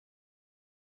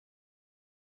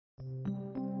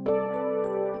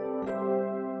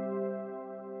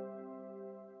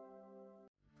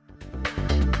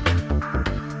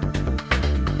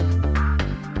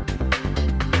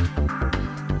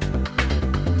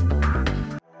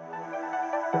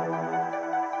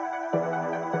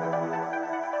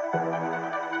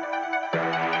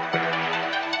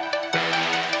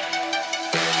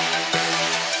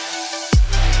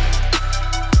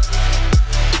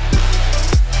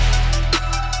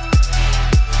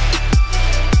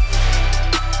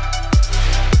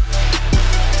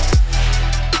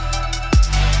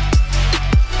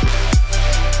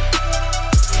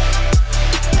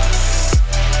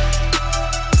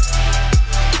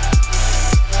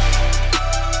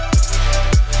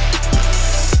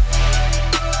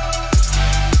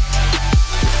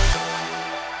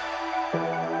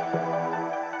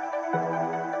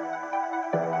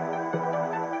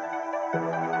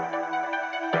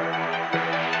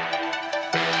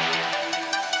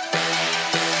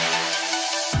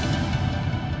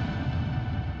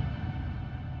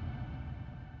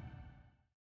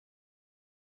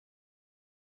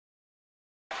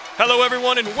Hello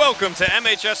everyone and welcome to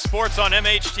MHS Sports on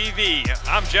MHTV.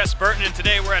 I'm Jess Burton and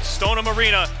today we're at Stoneham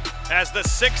Arena as the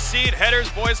 6th seed Headers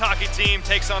boys hockey team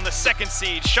takes on the 2nd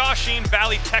seed Shawsheen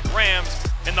Rams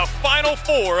in the Final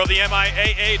Four of the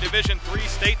MIAA Division III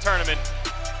state tournament.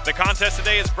 The contest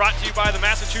today is brought to you by the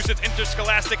Massachusetts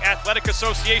Interscholastic Athletic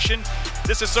Association.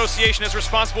 This association is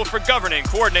responsible for governing,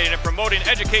 coordinating, and promoting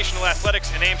educational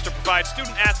athletics and aims to provide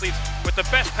student athletes with the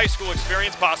best high school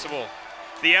experience possible.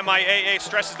 The MIAA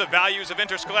stresses the values of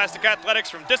interscholastic athletics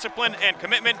from discipline and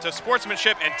commitment to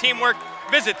sportsmanship and teamwork.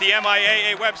 Visit the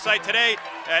MIAA website today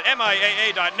at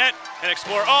MIAA.net and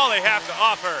explore all they have to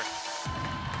offer.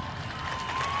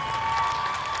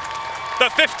 The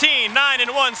 15,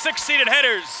 9-1, 6-seeded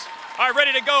Headers are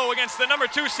ready to go against the number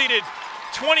 2-seeded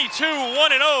 22,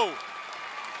 1-0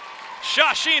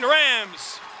 Shawsheen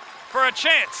Rams for a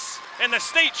chance in the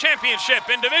state championship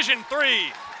in Division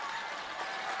III.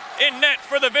 In net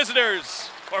for the visitors,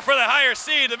 or for the higher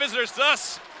seed, the visitors to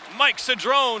us, Mike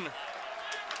Cedrone.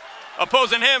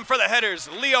 Opposing him for the Headers,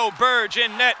 Leo Burge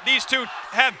in net. These two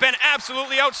have been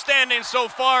absolutely outstanding so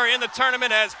far in the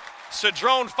tournament as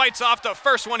Cedrone fights off the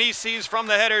first one he sees from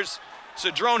the Headers.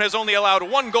 Cedrone has only allowed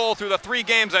 1 goal through the 3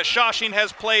 games that Shawsheen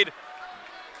has played,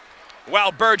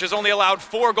 while Burge has only allowed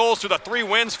 4 goals through the 3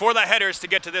 wins for the Headers to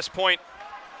get to this point.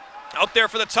 Out there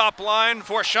for the top line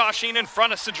for Shawsheen in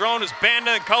front of Cedrone is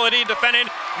Banda and Cullity defending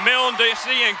Milne,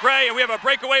 Dacey, and Gray. And we have a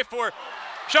breakaway for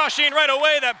Shawsheen right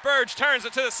away. That Burge turns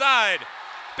it to the side.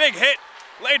 Big hit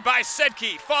laid by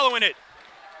Sedke following it.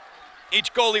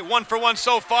 Each goalie 1 for 1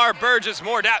 so far. Burge is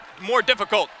more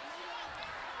difficult.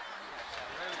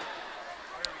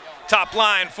 Top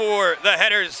line for the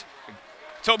Headers.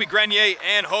 Toby Grenier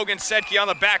and Hogan Sedke on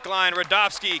the back line.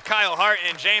 Radovsky, Kyle Hart,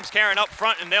 and James Karen up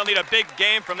front, and they'll need a big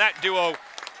game from that duo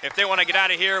if they want to get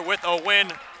out of here with a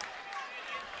win.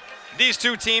 These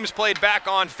two teams played back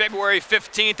on February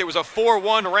 15th. It was a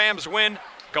 4-1 Rams win.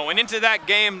 Going into that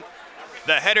game,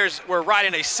 the Headers were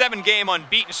riding a 7-game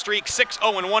unbeaten streak,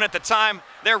 6-0-1 at the time.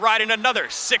 They're riding another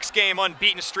 6-game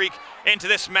unbeaten streak into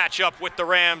this matchup with the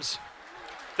Rams.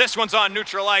 This one's on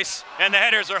neutral ice, and the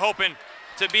Headers are hoping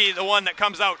to be the one that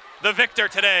comes out the victor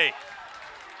today.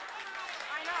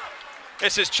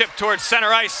 This is chipped towards center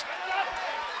ice.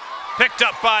 Picked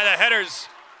up by the Headers.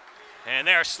 And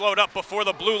they are slowed up before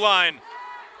the blue line.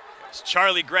 It's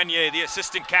Charlie Grenier, the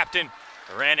assistant captain,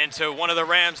 ran into one of the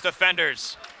Rams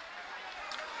defenders.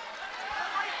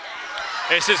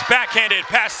 This is backhanded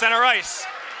past center ice.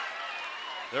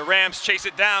 The Rams chase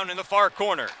it down in the far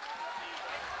corner.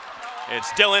 It's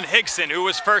Dylan Higson who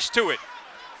was first to it.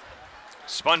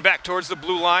 Spun back towards the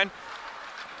blue line.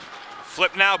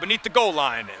 Flip now beneath the goal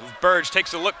line. Burge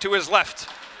takes a look to his left.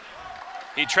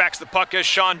 He tracks the puck as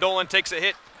Sean Dolan takes a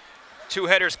hit. 2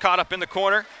 Headers caught up in the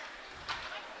corner.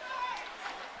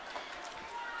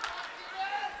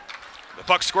 The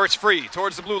puck squirts free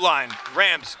towards the blue line.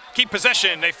 Rams keep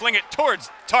possession. They fling it towards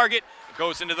target. It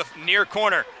goes into the near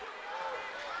corner.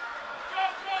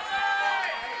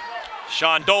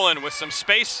 Sean Dolan with some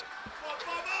space.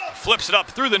 Flips it up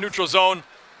through the neutral zone.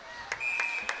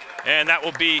 And that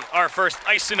will be our first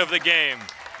icing of the game.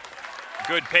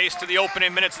 Good pace to the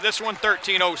opening minutes of this one.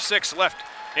 13:06 left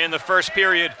in the first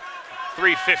period.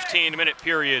 3 15-minute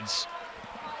periods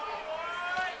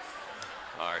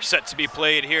are set to be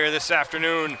played here this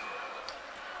afternoon.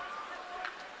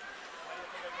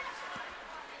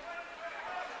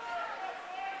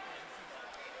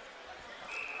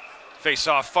 Face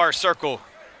off far circle.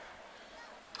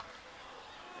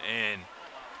 And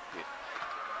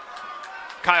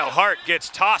Kyle Hart gets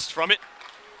tossed from it.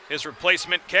 His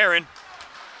replacement, Karen.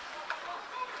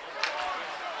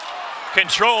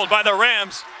 Controlled by the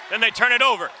Rams. Then they turn it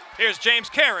over. Here's James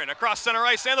Karen across center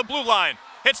ice and the blue line.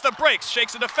 Hits the brakes,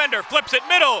 shakes the defender, flips it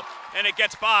middle, and it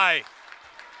gets by.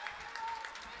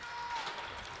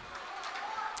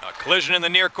 A collision in the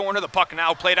near corner. The puck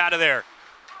now played out of there.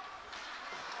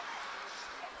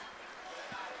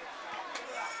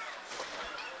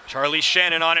 Charlie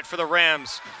Shannon on it for the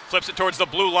Rams. Flips it towards the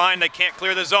blue line. They can't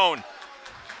clear the zone.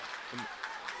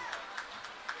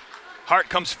 Hart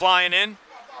comes flying in.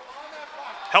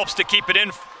 Helps to keep it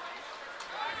in.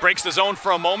 Breaks the zone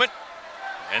for a moment.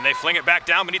 And they fling it back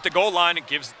down beneath the goal line and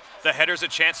gives the Headers a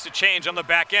chance to change on the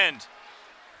back end.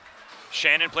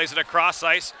 Shannon plays it across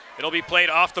ice. It'll be played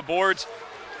off the boards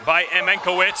by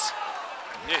Emenkowitz.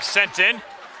 It's sent in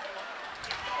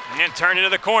and turned into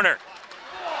the corner.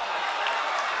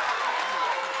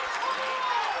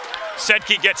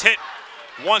 Sedke gets hit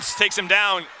once, takes him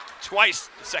down twice.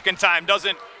 The second time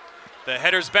doesn't. The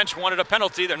Headers bench wanted a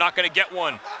penalty. They're not going to get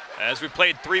one as we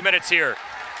played 3 minutes here.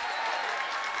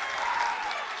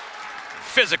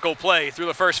 physical play through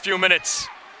the first few minutes.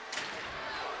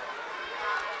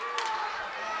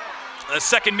 The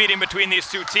second meeting between these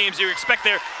two teams, you expect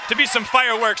there to be some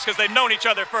fireworks because they've known each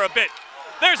other for a bit.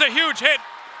 There's a huge hit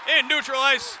in neutral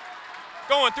ice,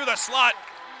 going through the slot.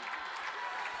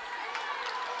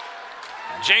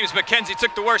 James McKenzie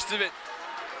took the worst of it.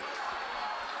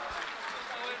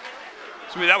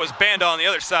 So that was Banda on the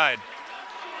other side.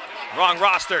 Wrong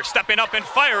roster, stepping up and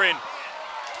firing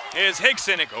is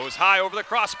Higson. It goes high over the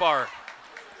crossbar.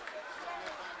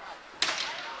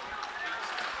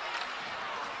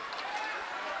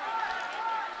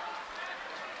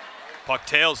 Puck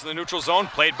tails in the neutral zone,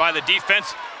 played by the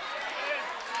defense.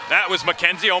 That was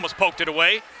McKenzie, almost poked it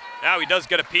away. Now he does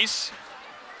get a piece.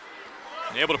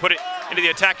 And able to put it into the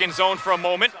attacking zone for a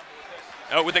moment.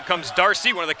 Out with it comes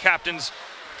Darcy, one of the captains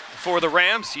for the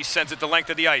Rams. He sends it the length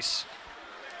of the ice.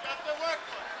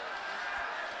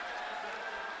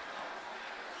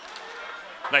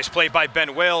 Nice play by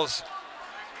Ben Wales.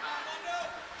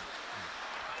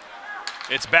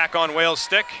 It's back on Wales'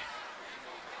 stick.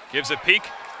 Gives a peek,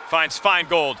 finds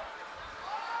Feingold.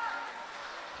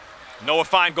 Noah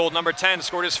Feingold, number 10,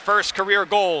 scored his first career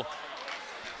goal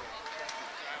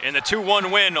in the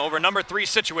 2-1 win over number 3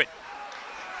 Scituate.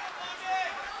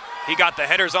 He got the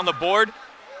headers on the board,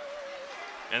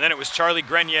 and then it was Charlie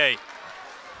Grenier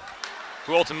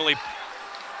who ultimately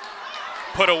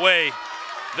put away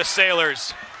the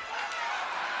Sailors.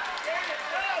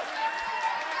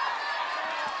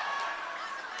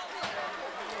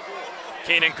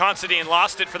 Keenan Considine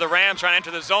lost it for the Rams, trying to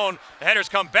enter the zone. The headers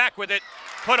come back with it,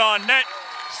 put on net,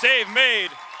 save made.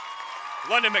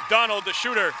 London McDonald, the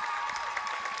shooter,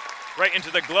 right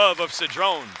into the glove of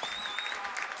Cedrone.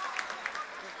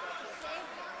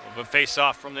 Of a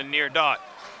face-off from the near dot.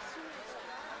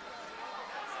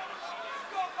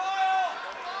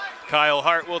 Kyle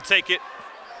Hart will take it.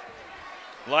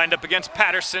 Lined up against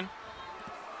Patterson.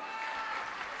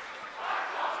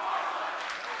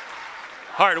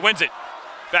 Hart wins it.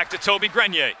 Back to Toby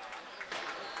Grenier.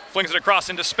 Flings it across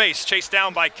into space, chased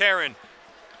down by Karen.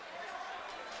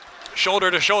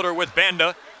 Shoulder to shoulder with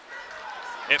Banda.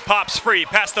 It pops free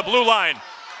past the blue line.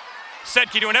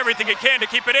 Sedke doing everything he can to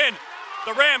keep it in.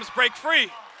 The Rams break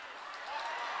free.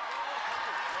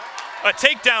 A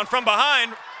takedown from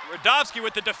behind. Radovsky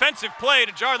with the defensive play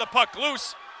to jar the puck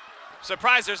loose.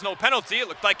 Surprised there's no penalty. It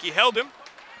looked like he held him.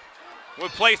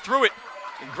 Would play through it.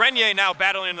 And Grenier now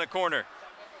battling in the corner.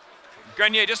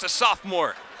 Grenier just a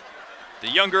sophomore. The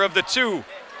younger of the two.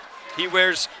 He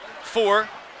wears 4.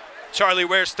 Charlie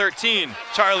wears 13.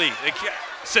 Charlie, the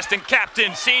assistant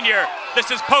captain, senior. This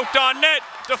is poked on net,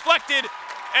 deflected,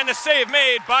 and the save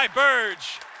made by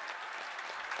Burge.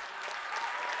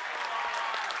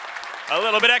 A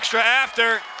little bit extra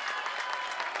after,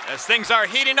 as things are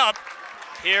heating up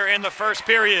here in the first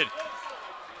period.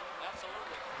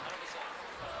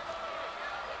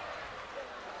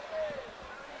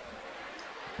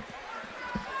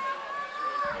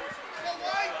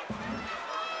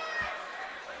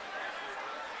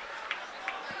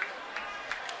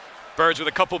 Burge with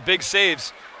a couple big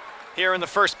saves here in the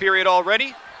first period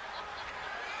already.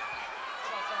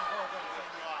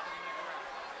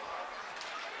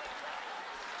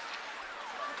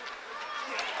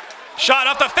 Shot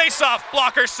off the face-off,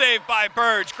 blocker saved by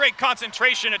Burge. Great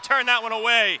concentration to turn that one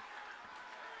away.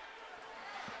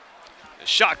 The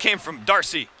shot came from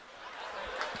Darcy.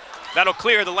 That'll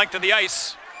clear the length of the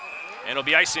ice, and it'll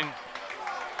be icing.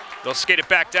 They'll skate it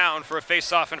back down for a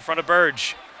face-off in front of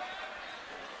Burge.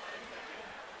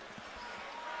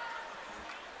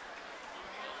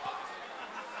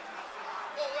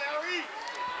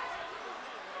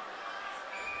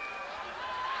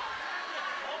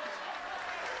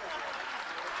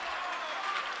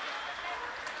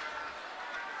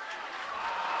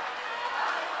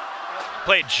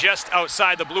 Played just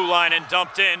outside the blue line and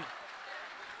dumped in.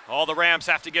 All the Rams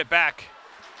have to get back.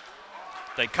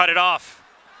 They cut it off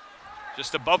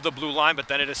just above the blue line, but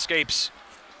then it escapes.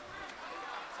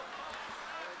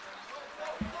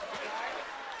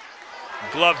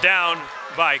 Glove down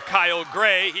by Kyle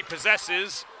Gray. He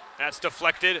possesses. That's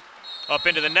deflected up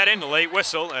into the netting. The late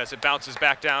whistle as it bounces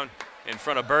back down in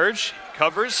front of Burge.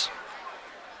 Covers.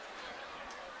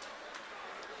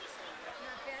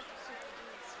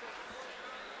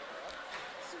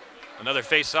 Another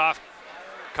face-off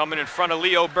coming in front of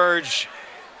Leo Burge.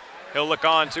 He'll look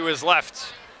on to his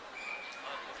left.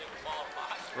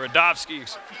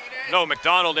 Radovsky, no,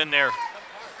 McDonald in there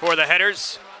for the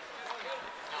headers.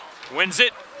 Wins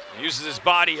it, uses his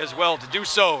body as well to do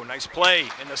so. Nice play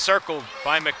in the circle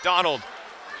by McDonald.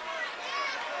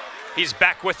 He's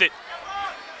back with it.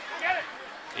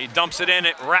 He dumps it in,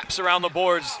 it wraps around the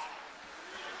boards.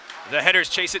 The headers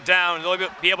chase it down, they'll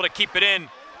be able to keep it in.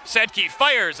 Sedke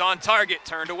fires on target,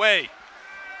 turned away.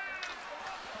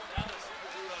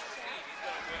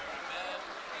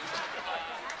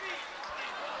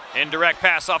 Indirect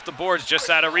pass off the boards, just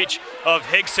out of reach of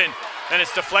Higson. Then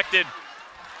it's deflected.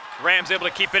 Rams able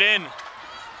to keep it in.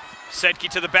 Sedke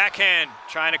to the backhand,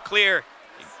 trying to clear.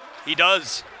 He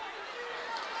does.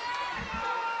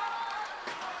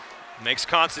 Makes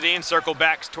Constantine circle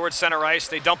back towards center ice.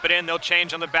 They dump it in, they'll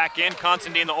change on the back end.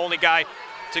 Constantine, the only guy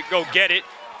to go get it.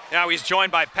 Now he's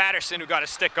joined by Patterson, who got a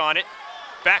stick on it.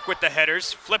 Back with the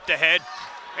headers, flipped ahead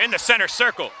in the center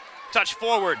circle. Touch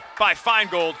forward by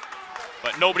Feingold,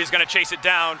 but nobody's gonna chase it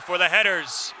down for the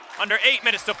headers. Under 8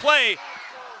 minutes to play.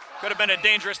 Could have been a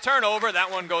dangerous turnover. That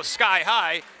one goes sky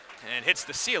high and hits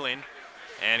the ceiling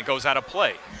and goes out of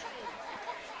play.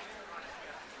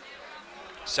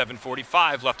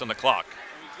 7:45 left on the clock.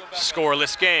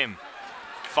 Scoreless game.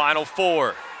 Final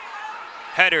 4.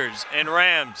 Headers and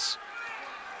Rams.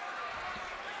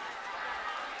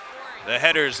 The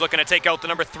headers looking to take out the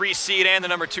number 3 seed and the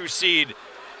number 2 seed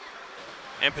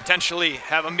and potentially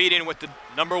have a meeting with the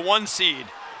number 1 seed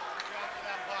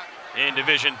in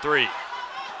Division 3.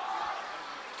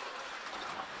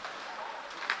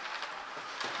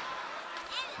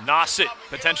 Nauset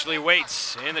potentially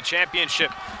waits in the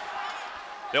championship.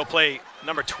 They'll play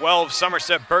number 12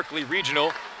 Somerset Berkeley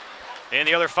Regional in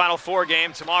the other Final 4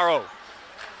 game tomorrow.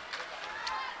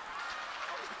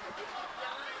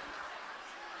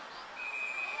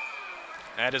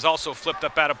 That is also flipped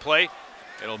up out of play.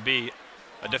 It'll be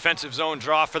a defensive zone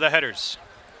draw for the headers.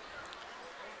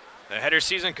 The header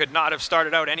season could not have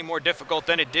started out any more difficult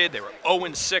than it did. They were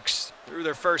 0-6 through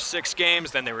their first 6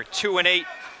 games, then they were 2-8.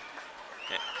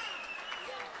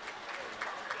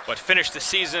 But finished the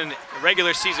season,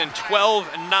 regular season,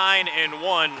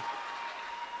 12-9-1,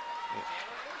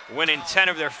 winning 10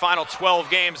 of their final 12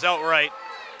 games outright,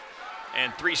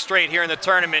 and 3 straight here in the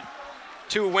tournament.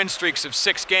 2 win streaks of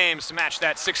 6 games to match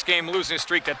that 6-game losing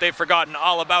streak that they've forgotten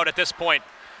all about at this point.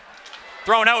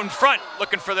 Thrown out in front,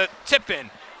 looking for the tip in.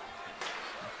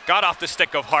 Got off the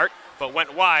stick of Hart, but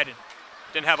went wide.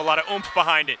 Didn't have a lot of oomph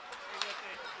behind it.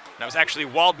 That was actually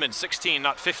Waldman, 16,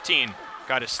 not 15,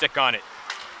 got his stick on it.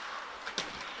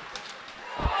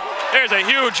 There's a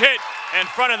huge hit in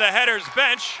front of the headers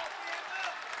bench.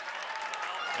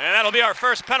 And that'll be our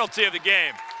first penalty of the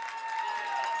game.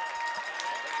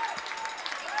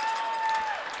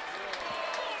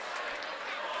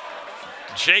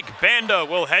 Jake Banda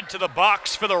will head to the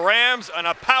box for the Rams and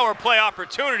a power play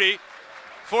opportunity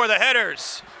for the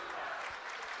headers.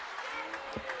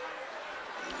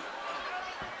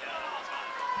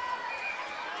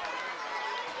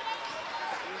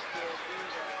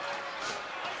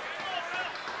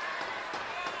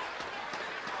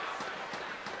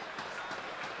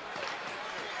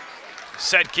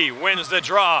 Sedke wins the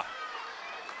draw.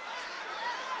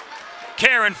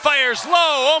 Karen fires low,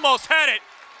 almost had it.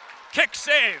 Kick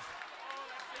save.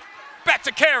 Back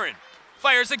to Karen.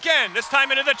 Fires again, this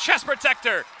time into the chest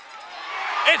protector.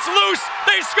 It's loose,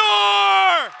 they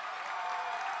score!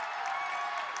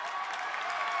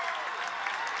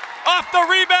 Off the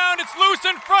rebound, it's loose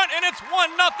in front, and it's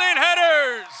 1-0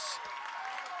 headers.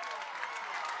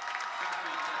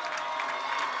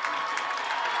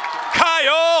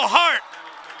 Kyle Hart.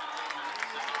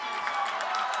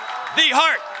 The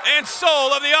heart and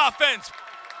soul of the offense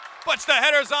puts the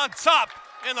headers on top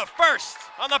in the first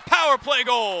on the power play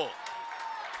goal.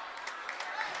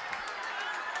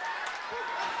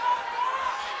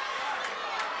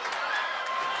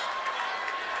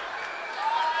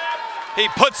 He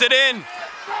puts it in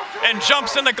and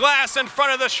jumps in the glass in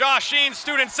front of the Shawsheen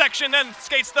student section, then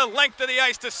skates the length of the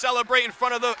ice to celebrate in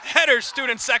front of the headers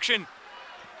student section.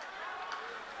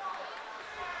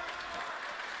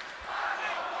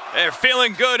 They're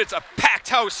feeling good. It's a packed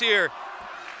house here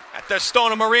at the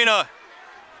Stoneham Arena.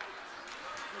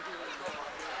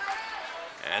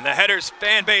 And the headers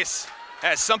fan base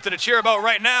has something to cheer about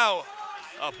right now.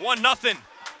 Up 1-0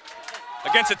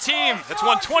 against a team that's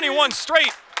won 21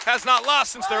 straight, has not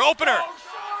lost since their opener.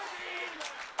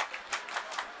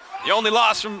 The only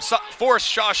loss from Force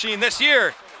Shawsheen this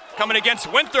year coming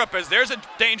against Winthrop, as there's a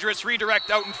dangerous redirect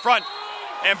out in front.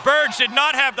 And Burge did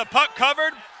not have the puck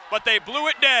covered, but they blew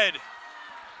it dead.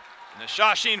 And the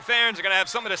Shawsheen fans are going to have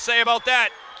something to say about that.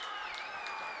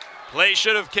 Play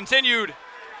should have continued.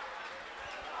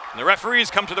 And the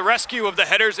referees come to the rescue of the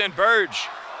headers and Burge.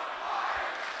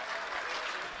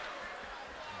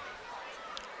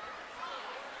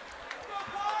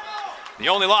 The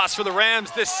only loss for the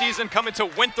Rams this season coming to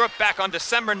Winthrop back on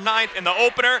December 9th in the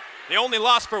opener. The only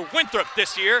loss for Winthrop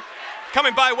this year,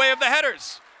 coming by way of the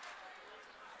Headers.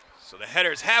 So the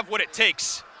Headers have what it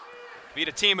takes to beat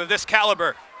a team of this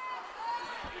caliber.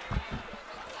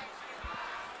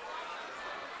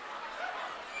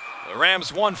 The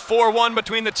Rams won 4-1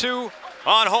 between the two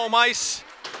on home ice.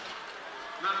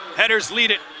 Headers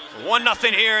lead it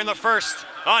 1-0 here in the first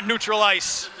on neutral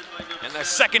ice. And the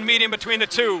second meeting between the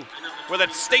two with a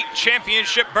state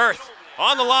championship berth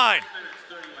on the line.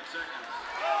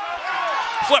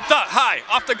 Flipped up high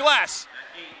off the glass.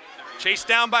 Chased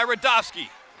down by Radovsky.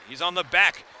 He's on the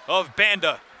back of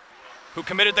Banda, who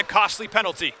committed the costly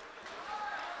penalty.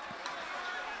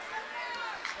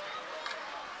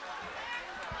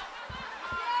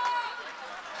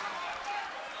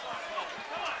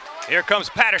 Here comes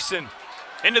Patterson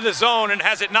into the zone and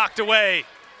has it knocked away.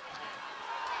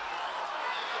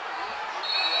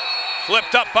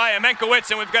 Flipped up by Amenkowitz,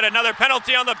 and we've got another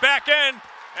penalty on the back end,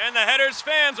 and the Headers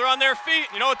fans are on their feet.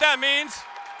 You know what that means?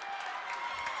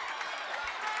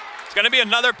 It's going to be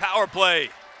another power play.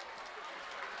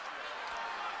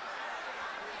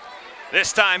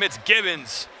 This time it's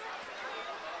Gibbons.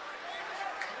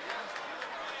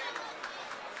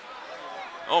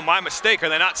 Oh, my mistake. Are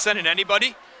they not sending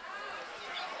anybody?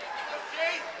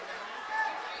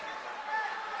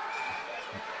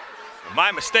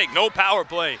 My mistake, no power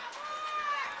play.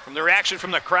 From the reaction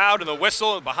from the crowd and the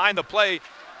whistle and behind the play,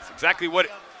 it's exactly what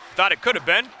it thought it could have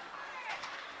been.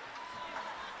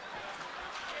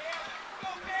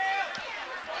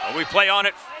 Well, we play on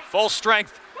it full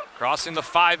strength, crossing the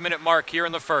 5-minute mark here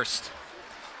in the first.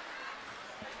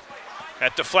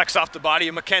 That deflects off the body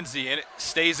of McKenzie, and it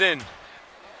stays in.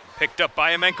 Picked up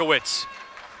by Amenkowitz.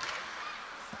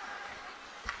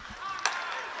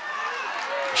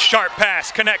 Sharp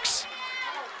pass, connects.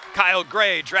 Kyle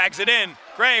Gray drags it in.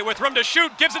 Gray with room to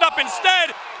shoot, gives it up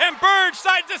instead, and Burge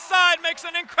side to side makes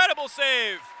an incredible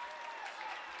save.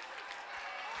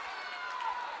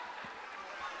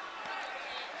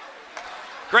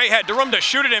 Gray had the room to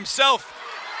shoot it himself.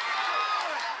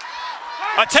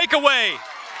 A takeaway,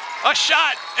 a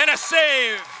shot, and a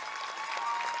save.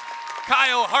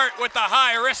 Kyle Hart with the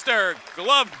high wrister,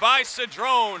 gloved by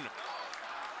Cedrone.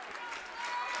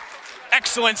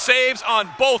 Excellent saves on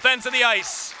both ends of the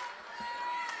ice.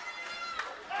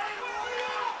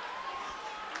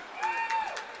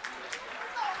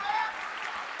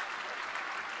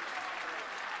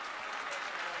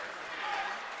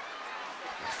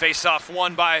 Face-off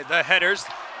won by the Headers.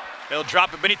 They'll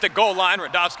drop it beneath the goal line.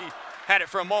 Radovsky had it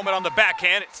for a moment on the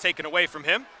backhand. It's taken away from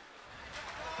him.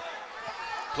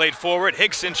 Played forward,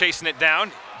 Higson chasing it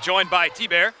down, joined by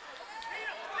T-Bear.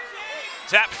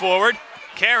 Tapped forward,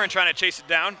 Karen trying to chase it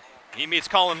down. He meets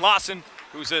Colin Lawson,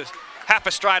 who's half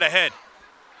a stride ahead.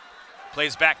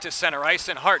 Plays back to center ice,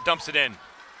 and Hart dumps it in.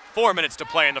 4 minutes to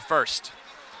play in the first.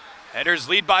 Headers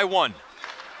lead by 1.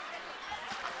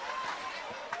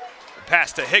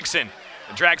 Pass to Higson,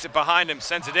 and drags it behind him,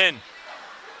 sends it in.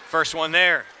 First one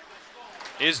there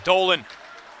is Dolan.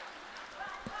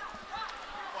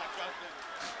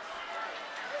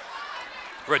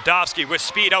 Radovsky with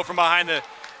speed out from behind the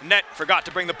net, forgot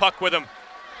to bring the puck with him.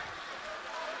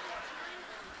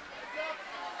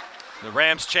 The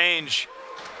Rams change.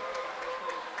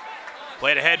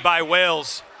 Played ahead by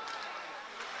Wales.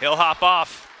 He'll hop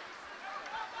off.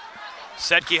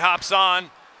 Sedke hops on.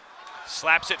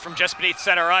 Slaps it from just beneath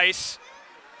center ice.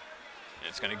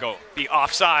 It's going to be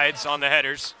offsides on the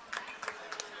Headers.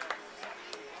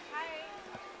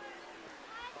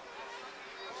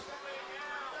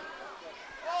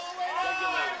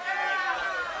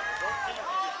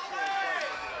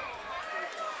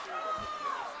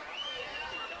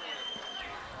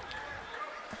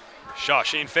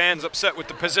 Shawsheen fans upset with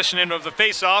the positioning of the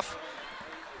face-off.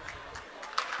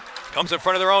 Comes in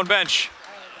front of their own bench.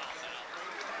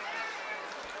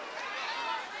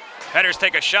 Headers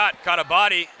take a shot, caught a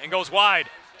body, and goes wide.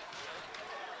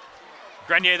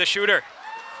 Grenier, the shooter.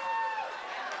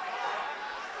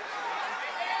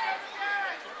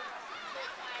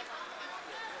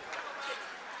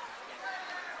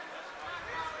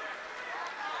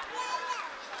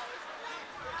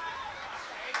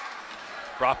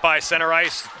 Brought by center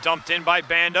ice, dumped in by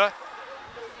Banda.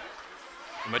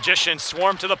 The Magicians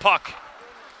swarm to the puck.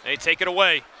 They take it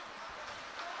away.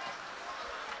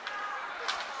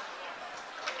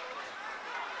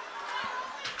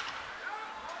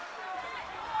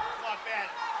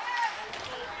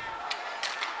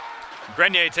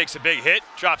 Grenier takes a big hit,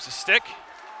 drops a stick.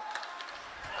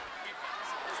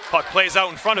 Puck plays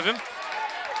out in front of him.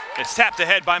 It's tapped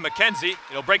ahead by McKenzie.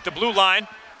 It'll break the blue line.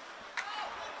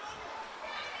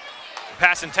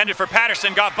 Pass intended for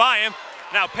Patterson, got by him.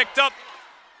 Now picked up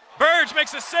Burge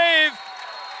makes a save,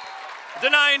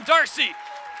 denying Darcy.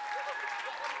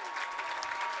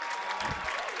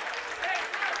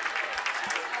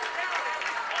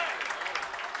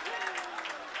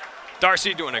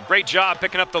 Darcy doing a great job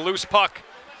picking up the loose puck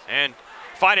and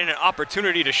finding an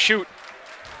opportunity to shoot.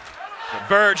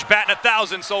 Burge batting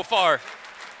 1,000 so far.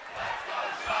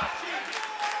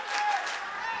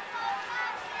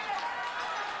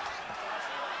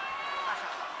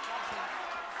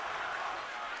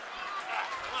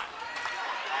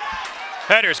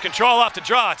 Headers control off the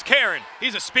draw. It's Karen.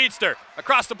 He's a speedster.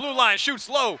 Across the blue line, shoots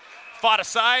low. Fought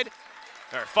aside,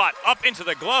 or fought up into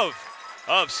the glove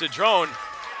of Cedrone.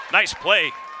 Nice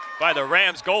play by the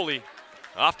Rams goalie.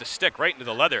 Off the stick, right into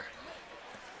the leather.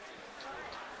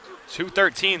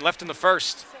 2:13 left in the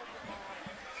first.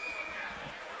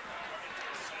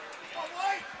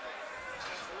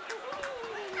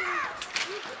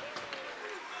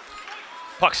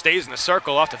 Puck stays in the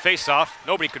circle off the face-off.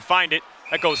 Nobody could find it.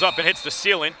 That goes up and hits the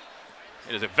ceiling.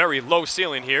 It is a very low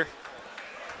ceiling here.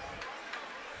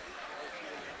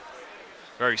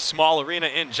 Very small arena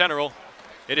in general.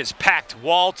 It is packed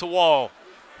wall to wall.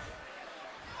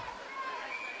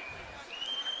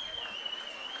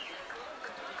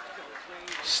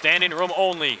 Standing room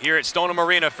only here at Stoneham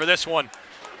Arena for this one.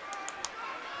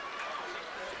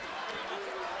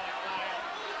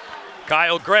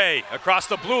 Kyle Gray across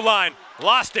the blue line.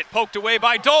 Lost it, poked away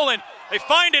by Dolan. They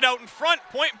find it out in front,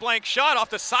 point blank shot off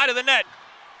the side of the net.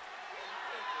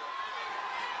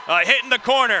 Hit in the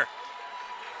corner.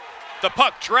 The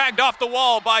puck dragged off the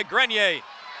wall by Grenier.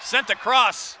 Sent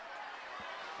across.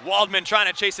 Waldman trying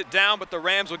to chase it down, but the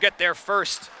Rams will get there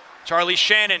first. Charlie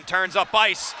Shannon turns up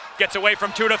ice, gets away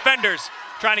from two defenders,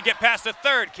 trying to get past the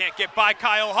third, can't get by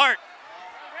Kyle Hart.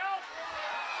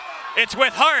 It's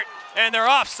with Hart, and they're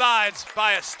offsides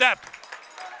by a step.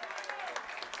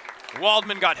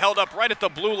 Waldman got held up right at the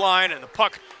blue line, and the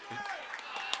puck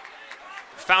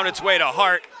found its way to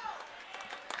Hart.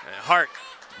 And Hart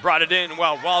brought it in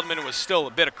while Waldman was still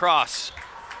a bit across.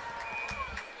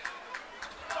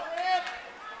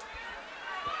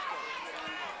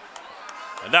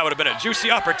 And that would have been a juicy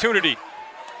opportunity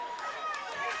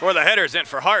for the Headers and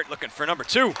for Hart, looking for number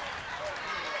 2.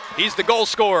 He's the goal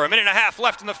scorer. 1.5 minutes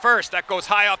left in the first. That goes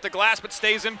high off the glass but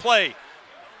stays in play.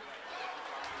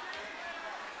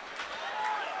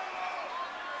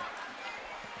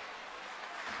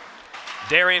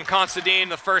 Darian Considine,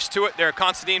 the first to it. They're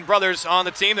Considine brothers on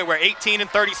the team. They wear 18 and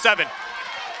 37.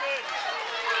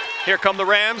 Here come the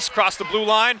Rams, cross the blue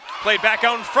line, played back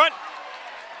out in front.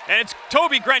 And it's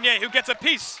Toby Grenier who gets a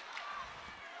piece.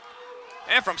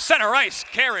 And from center ice,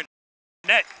 Karen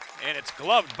net, and it's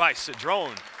gloved by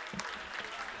Cedrone.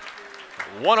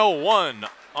 1:01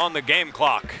 on the game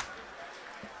clock.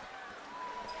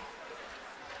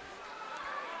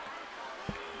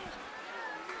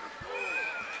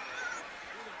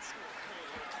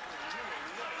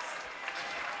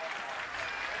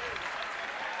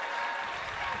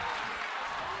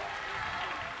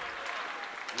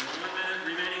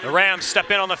 The Rams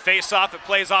step in on the face-off. It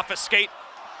plays off a skate.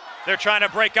 They're trying to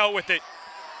break out with it.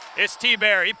 It's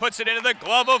T-Bear. He puts it into the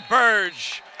glove of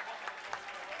Burge.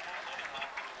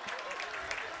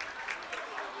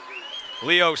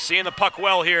 Leo seeing the puck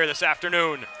well here this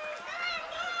afternoon.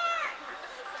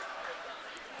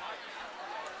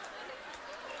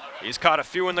 He's caught a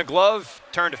few in the glove,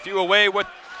 turned a few away with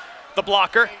the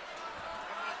blocker.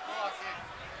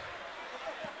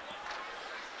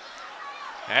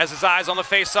 Has his eyes on the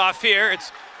face-off here. It's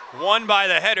won by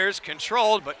the Headers,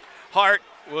 controlled, but Hart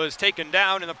was taken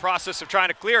down in the process of trying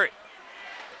to clear it.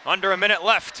 Under a minute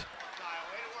left.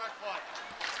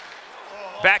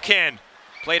 Backhand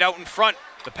played out in front.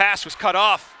 The pass was cut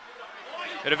off.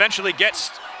 It eventually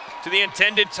gets to the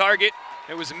intended target.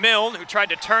 It was Milne who tried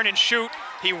to turn and shoot.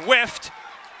 He whiffed.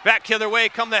 Back the other way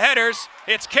come the Headers.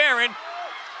 It's Karen.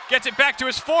 Gets it back to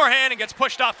his forehand and gets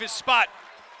pushed off his spot.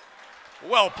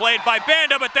 Well played by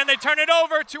Banda, but then they turn it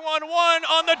over. 2-on-1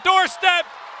 on the doorstep.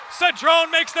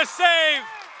 Cedrone makes the save,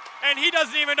 and he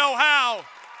doesn't even know how.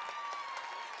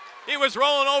 He was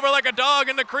rolling over like a dog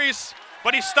in the crease,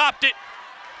 but he stopped it.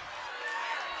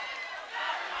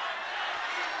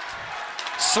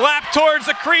 Slapped towards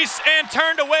the crease and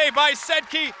turned away by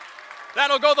Sedke.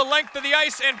 That'll go the length of the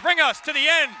ice and bring us to the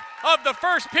end of the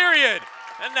first period.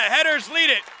 And the Headers lead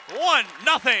it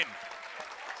 1-0.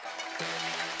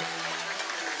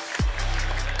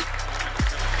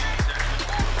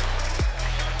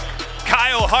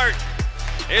 Kyle Hart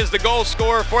is the goal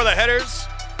scorer for the Headers.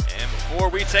 And before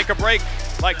we take a break,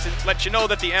 I'd like to let you know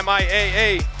that the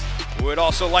MIAA would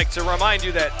also like to remind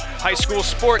you that High school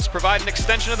sports provide an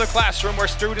extension of the classroom where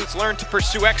students learn to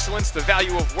pursue excellence, the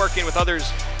value of working with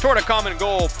others toward a common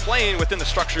goal, playing within the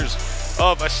structures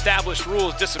of established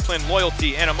rules, discipline,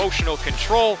 loyalty, and emotional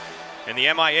control. And the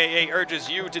MIAA urges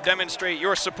you to demonstrate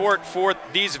your support for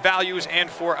these values and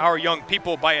for our young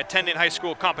people by attending high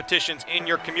school competitions in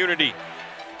your community.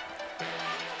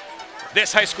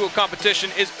 This high school competition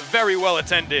is very well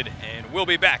attended, and we'll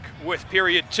be back with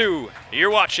period 2. You're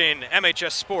watching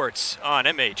MHS Sports on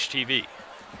MHTV.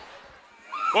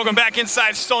 Welcome back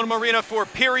inside Stoneham Arena for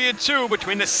period 2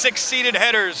 between the 6-seeded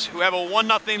Headers, who have a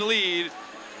 1-0 lead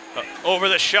over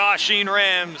the Shawsheen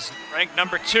Rams, ranked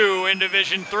number 2 in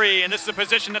Division 3. And this is a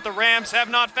position that the Rams have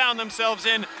not found themselves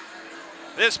in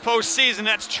this postseason.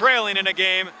 That's trailing in a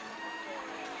game.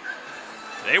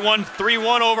 They won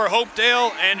 3-1 over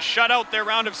Hopedale and shut out their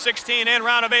round of 16 and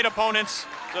round of 8 opponents.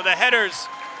 So the Headers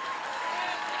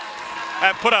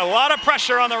have put a lot of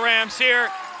pressure on the Rams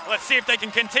here. Let's see if they can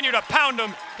continue to pound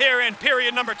them here in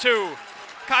period number 2.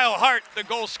 Kyle Hart, the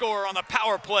goal scorer on the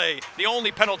power play, the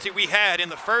only penalty we had in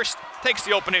the first, takes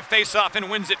the opening face-off and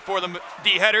wins it for the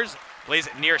D-Headers. Plays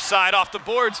it near side off the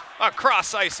boards,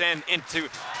 across ice and into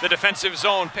the defensive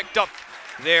zone. Picked up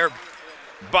there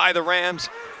by the Rams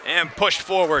and pushed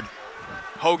forward.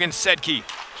 Hogan Sedke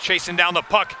chasing down the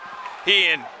puck. He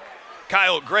and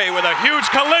Kyle Gray with a huge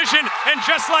collision, and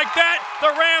just like that,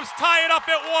 the Rams tie it up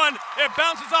at 1. It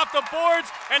bounces off the boards,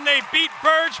 and they beat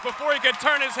Burge before he could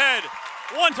turn his head.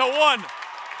 1-1.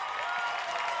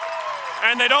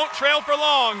 And they don't trail for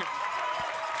long.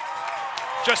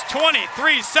 Just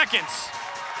 23 seconds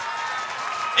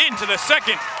into the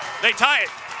second, they tie it.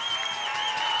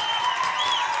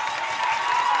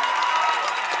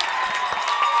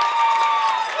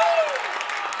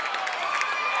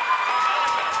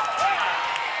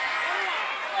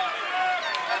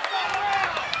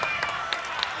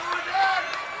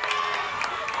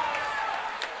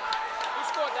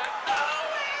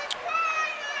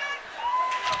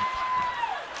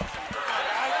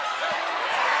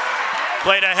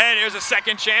 Played ahead, here's a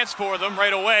second chance for them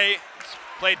right away. It's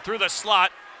played through the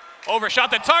slot,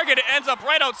 overshot the target, it ends up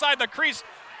right outside the crease.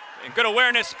 And good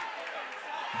awareness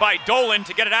by Dolan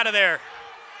to get it out of there.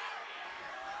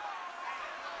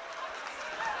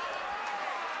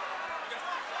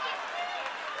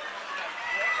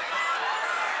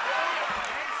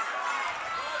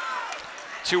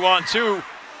 Two-on-two,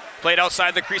 played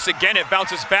outside the crease again, it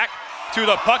bounces back to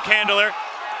the puck handler.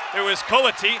 It was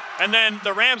Colity, and then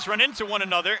the Rams run into one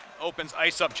another. Opens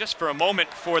ice up just for a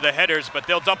moment for the Headers, but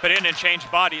they'll dump it in and change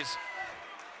bodies.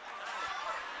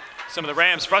 Some of the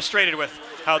Rams frustrated with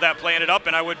how that play ended up,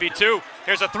 and I would be too.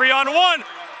 Here's a 3-on-1.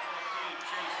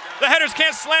 The Headers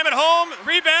can't slam it home.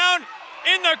 Rebound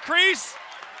in the crease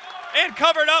and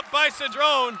covered up by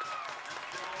Cedrone.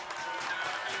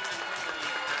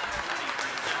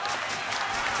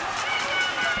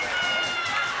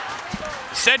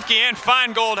 Sedke and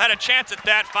Feingold had a chance at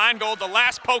that. Feingold, the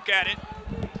last poke at it.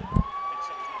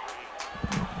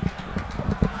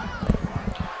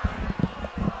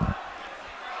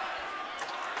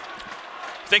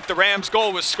 I think the Rams'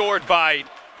 goal was scored by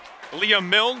Liam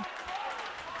Milne.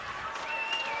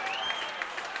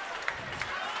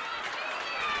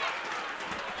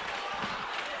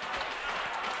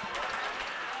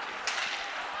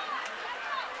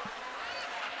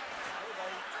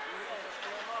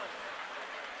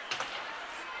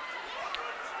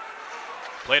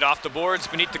 Played off the boards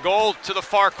beneath the goal to the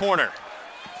far corner.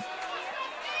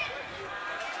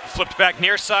 Flipped back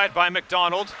near side by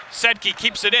McDonald. Sedke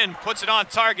keeps it in, puts it on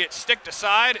target, stick to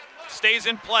side, stays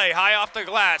in play, high off the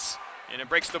glass, and it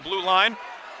breaks the blue line.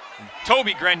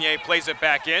 Toby Grenier plays it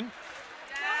back in.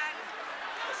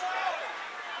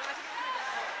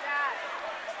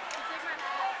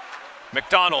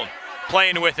 McDonald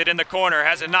playing with it in the corner,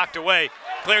 has it knocked away,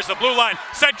 clears the blue line.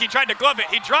 Sedke tried to glove it,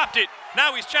 he dropped it,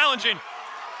 now he's challenging.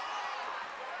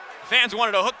 Fans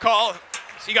wanted a hook call, so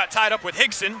he got tied up with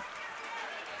Higson.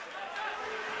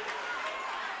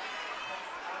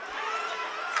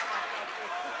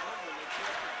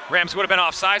 Rams would have been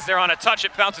offsides there on a touch.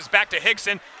 It bounces back to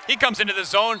Higson. He comes into the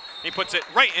zone. He puts it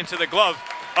right into the glove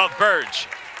of Burge.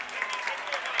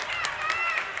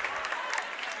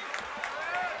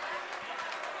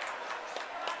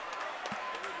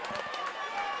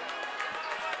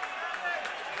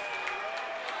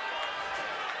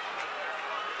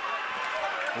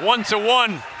 One to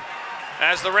one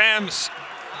as the Rams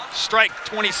strike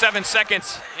 27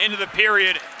 seconds into the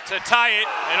period to tie it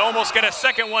and almost get a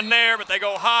second one there, but they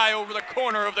go high over the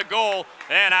corner of the goal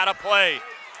and out of play.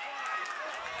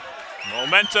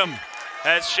 Momentum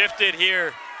has shifted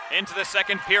here into the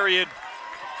second period.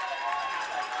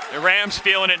 The Rams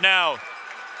feeling it now.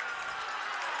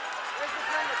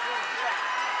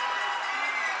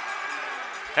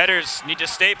 Headers need to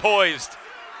stay poised.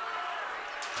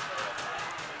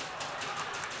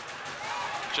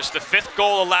 Just the 5th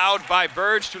goal allowed by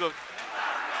Burge through the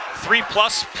 3+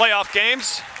 playoff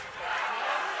games.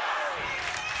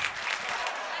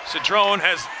 Cedrone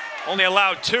has only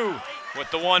allowed 2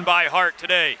 with the one by Hart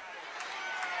today.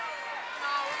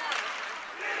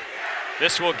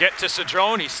 This will get to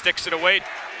Cedrone. He sticks it away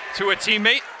to a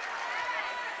teammate.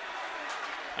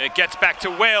 It gets back to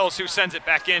Wales, who sends it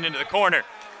back into the corner.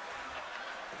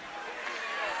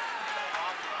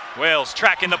 Wales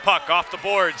tracking the puck off the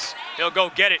boards. He'll go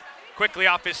get it quickly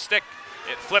off his stick.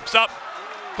 It flips up,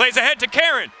 plays ahead to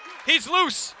Karen. He's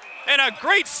loose, and a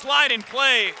great slide in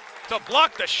play to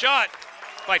block the shot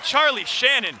by Charlie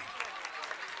Shannon.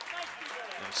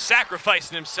 And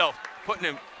sacrificing himself,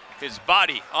 putting his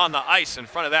body on the ice in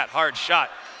front of that hard shot.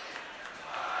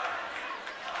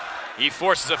 He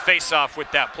forces a face-off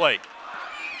with that play.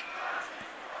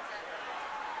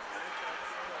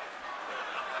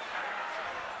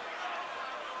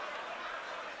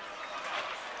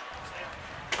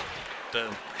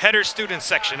 The header student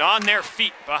section on their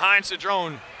feet behind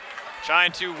Cedrone,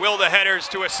 trying to will the Headers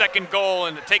to a second goal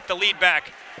and to take the lead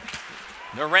back.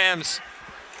 The Rams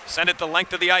send it the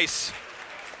length of the ice.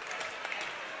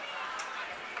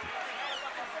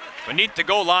 Beneath the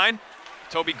goal line,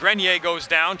 Toby Grenier goes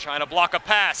down, trying to block a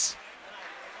pass.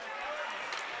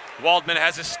 Waldman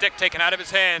has his stick taken out of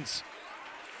his hands.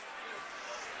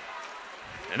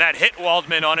 And that hit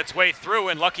Waldman on its way through,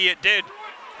 and lucky it did.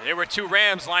 There were 2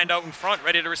 Rams lined out in front,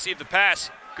 ready to receive the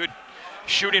pass. Good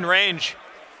shooting range.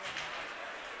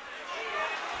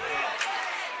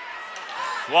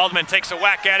 Waldman takes a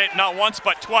whack at it, not once,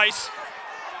 but twice.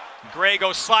 Gray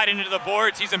goes sliding into the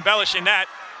boards. He's embellishing that.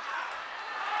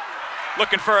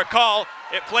 Looking for a call.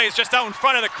 It plays just out in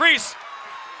front of the crease.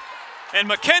 And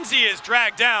McKenzie is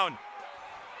dragged down.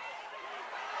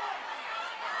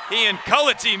 He and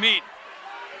Cullity meet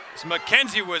as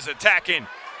McKenzie was attacking.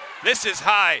 This is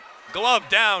high, glove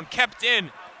down, kept in.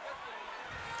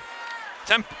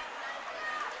 The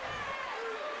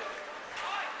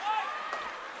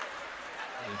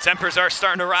tempers are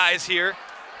starting to rise here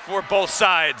for both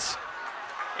sides.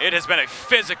 It has been a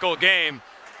physical game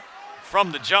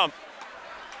from the jump.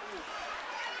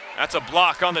 That's a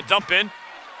block on the dump in.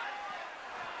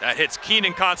 That hits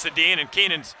Keenan Considine, and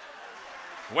Keenan's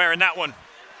wearing that one.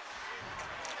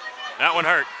 That one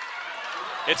hurt.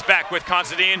 It's back with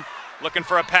Considine, looking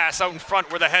for a pass out in front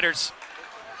where the Headers.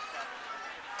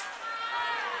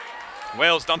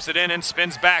 Wales dumps it in and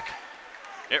spins back.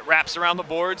 It wraps around the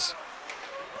boards.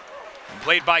 And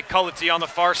played by Cullity on the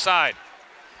far side.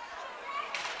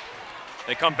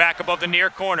 They come back above the near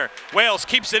corner. Wales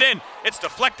keeps it in. It's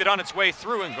deflected on its way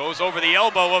through and goes over the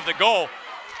elbow of the goal.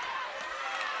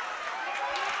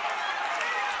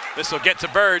 This will get to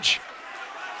Burge.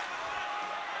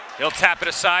 He'll tap it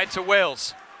aside to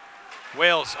Wales.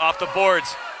 Wales off the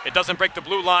boards. It doesn't break the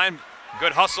blue line.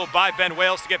 Good hustle by Ben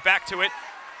Wales to get back to it.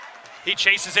 He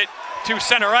chases it to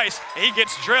center ice. He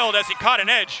gets drilled as he caught an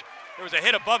edge. There was a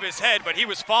hit above his head, but he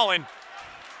was falling.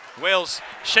 Wales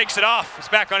shakes it off. He's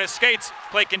back on his skates.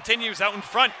 Play continues out in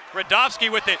front.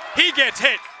 Radovsky with it. He gets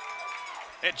hit.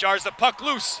 It jars the puck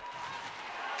loose.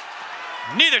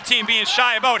 Neither team being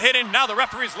shy about hitting. Now the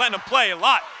referee's letting them play a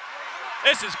lot.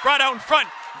 This is brought out in front.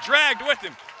 Dragged with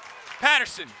him.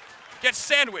 Patterson gets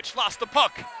sandwiched, lost the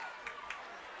puck.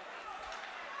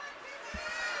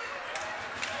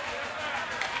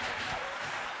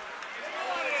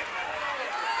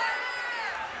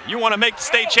 You want to make the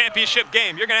state championship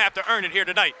game, you're going to have to earn it here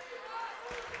tonight.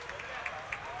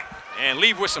 And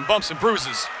leave with some bumps and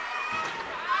bruises.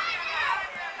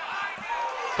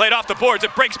 Played off the boards,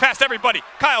 it breaks past everybody.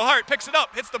 Kyle Hart picks it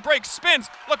up, hits the brakes, spins,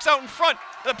 looks out in front.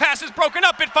 The pass is broken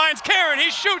up, it finds Karen,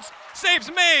 he shoots, saves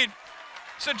made.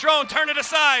 Cedrone turn it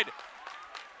aside.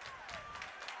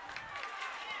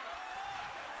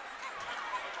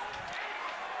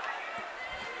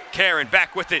 Karen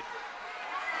back with it.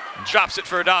 Drops it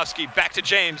for Radovsky, back to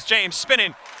James. James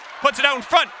spinning, puts it out in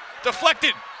front,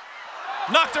 deflected,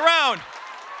 knocked around.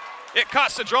 It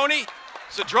caught Cedrone.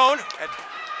 Cedrone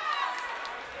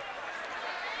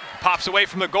pops away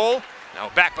from the goal.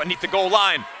 Now back beneath the goal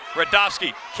line.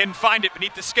 Radovsky can find it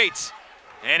beneath the skates,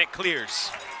 and it clears.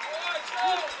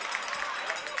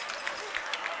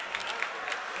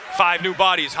 5 new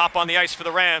bodies hop on the ice for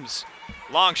the Rams.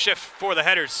 Long shift for the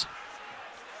Headers.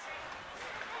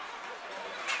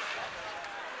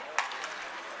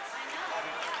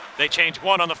 They change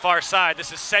one on the far side.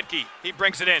 This is Sedke. He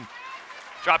brings it in.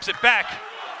 Drops it back.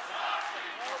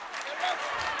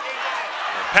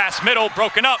 Pass middle,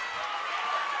 broken up.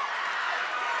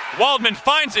 Waldman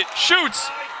finds it, shoots,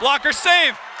 blocker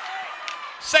save.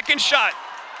 Second shot,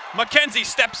 McKenzie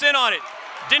steps in on it.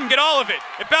 Didn't get all of it.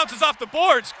 It bounces off the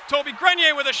boards. Toby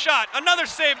Grenier with a shot. Another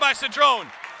save by Cedrone.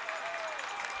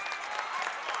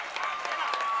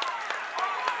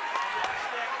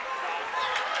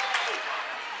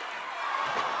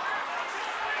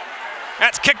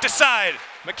 That's kicked aside.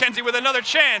 McKenzie with another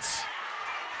chance.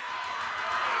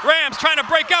 Rams trying to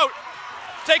break out.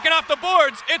 Taken off the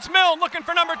boards. It's Milne looking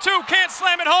for number 2. Can't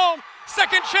slam it home.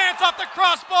 Second chance off the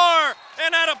crossbar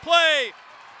and out of play.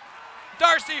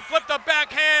 Darcy flipped a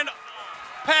backhand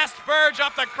past Burge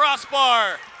off the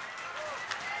crossbar.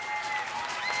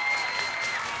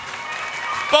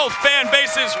 Both fan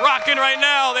bases rocking right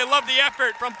now. They love the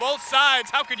effort from both sides.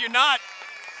 How could you not?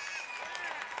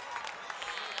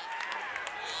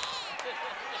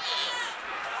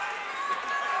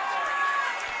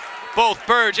 Both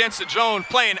Burge and Cedrone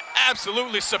playing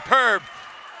absolutely superb.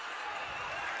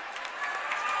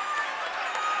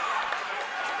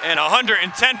 And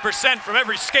 110% from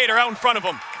every skater out in front of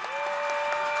them.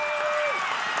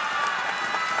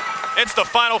 It's the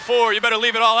Final Four. You better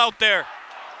leave it all out there.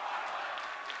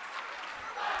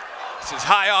 This is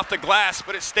high off the glass,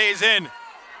 but it stays in.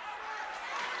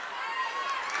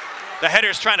 The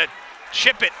header's trying to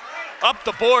chip it up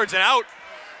the boards and out,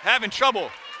 having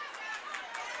trouble.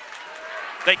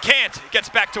 They can't. It gets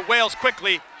back to Wales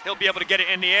quickly. He'll be able to get it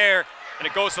in the air, and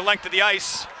it goes the length of the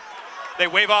ice. They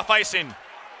wave off icing.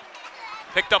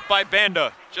 Picked up by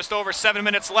Banda. Just over 7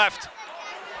 minutes left.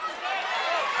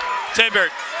 Tibbert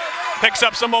picks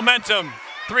up some momentum.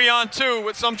 3-on-2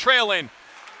 with some trailing.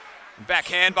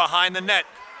 Backhand behind the net.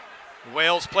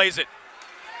 Wales plays it.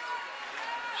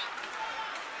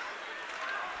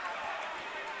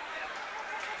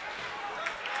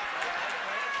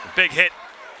 Big hit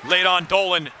laid on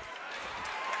Dolan.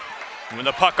 When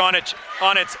the puck on its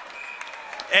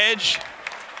edge,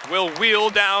 will wheel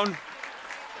down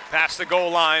past the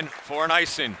goal line for an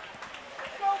icing.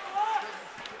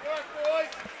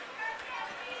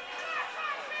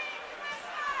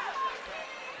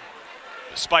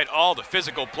 Despite all the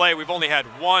physical play, we've only had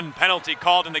one penalty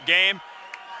called in the game.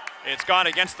 It's gone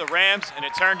against the Rams, and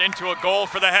it turned into a goal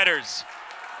for the Headers.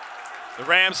 The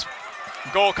Rams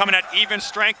goal coming at even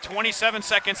strength, 27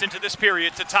 seconds into this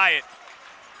period to tie it.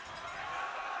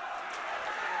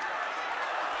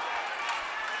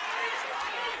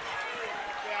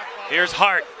 Here's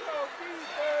Hart.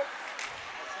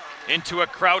 Into a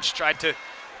crouch, tried to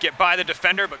get by the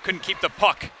defender, but couldn't keep the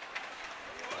puck.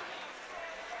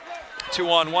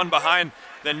 2-on-1 behind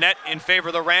the net in favor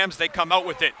of the Rams. They come out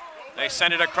with it. They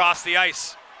send it across the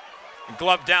ice.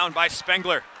 Gloved down by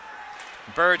Spengler.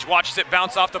 Burge watches it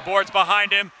bounce off the boards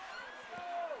behind him.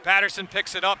 Patterson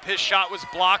picks it up. His shot was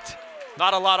blocked.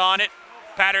 Not a lot on it.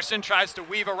 Patterson tries to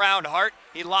weave around Hart.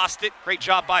 He lost it. Great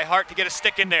job by Hart to get a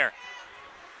stick in there.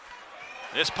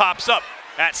 This pops up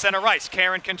at center ice.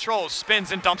 Karen controls,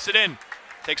 spins and dumps it in.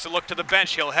 Takes a look to the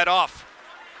bench. He'll head off.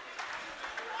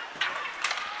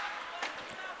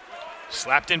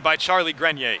 Slapped in by Charlie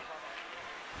Grenier.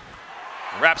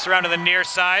 Wraps around to the near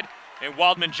side, and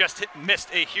Waldman just missed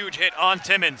a huge hit on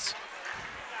Timmins.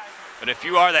 But if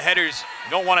you are the Headers,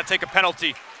 you don't want to take a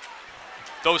penalty.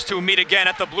 Those two meet again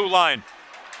at the blue line.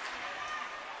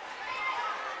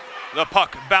 The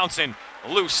puck bouncing,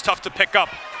 loose, tough to pick up.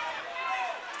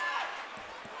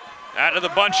 Out of the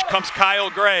bunch comes Kyle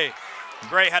Gray.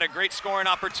 Gray had a great scoring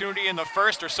opportunity in the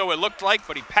first, or so it looked like,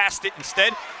 but he passed it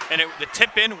instead, and the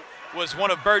tip-in was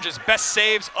one of Burge's best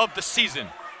saves of the season.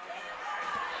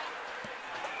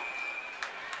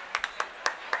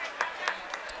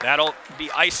 That'll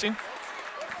be icing.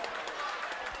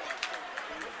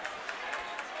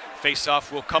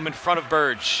 Face-off will come in front of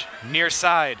Burge, near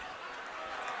side.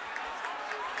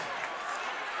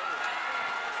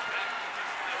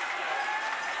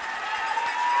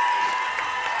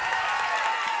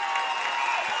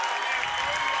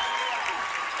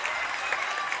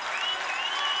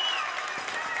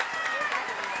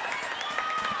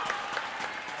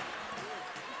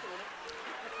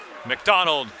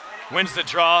 McDonald wins the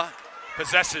draw,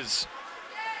 possesses.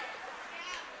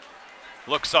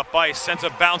 Looks up ice, sends a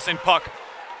bouncing puck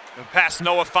past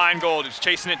Noah Feingold, who's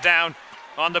chasing it down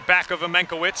on the back of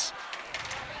Amenkowitz.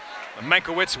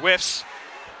 Amenkowitz whiffs.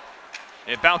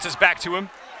 It bounces back to him.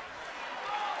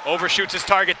 Overshoots his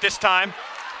target this time.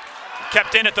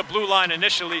 Kept in at the blue line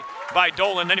initially by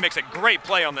Dolan, then he makes a great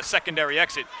play on the secondary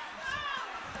exit.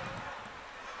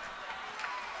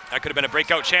 That could have been a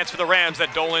breakout chance for the Rams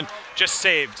that Dolan just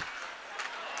saved.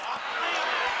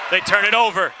 They turn it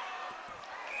over.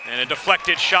 And a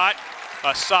deflected shot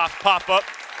A soft pop-up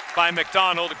by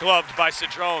McDonald, gloved by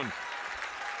Cedrone.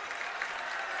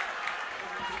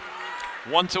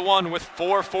 1-1 with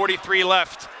 4:43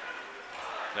 left.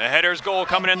 The Headers goal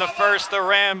coming in the first, the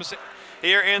Rams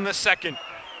here in the second.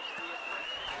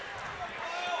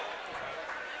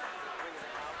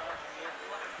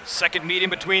 Second meeting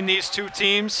between these two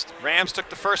teams. Rams took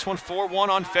the first one 4-1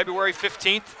 on February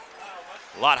 15th.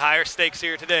 A lot higher stakes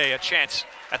here today. A chance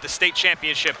at the state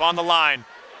championship on the line.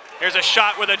 Here's a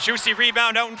shot with a juicy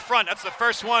rebound out in front. That's the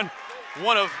first one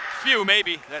of few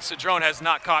maybe that Cedrone has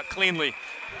not caught cleanly.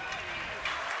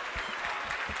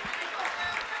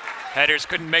 Headers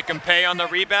couldn't make him pay on the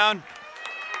rebound.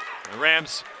 The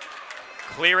Rams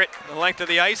clear it the length of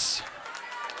the ice.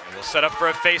 And we'll set up for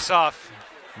a face-off.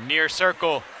 Near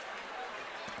circle.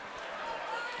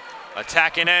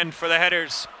 Attacking end for the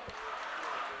Headers.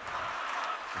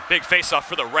 Big face-off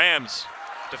for the Rams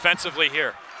defensively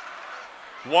here.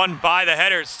 Won by the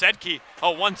Headers. Sedke,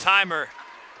 a one-timer.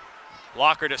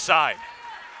 Blocker to side.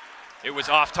 It was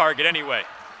off target anyway.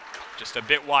 Just a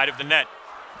bit wide of the net.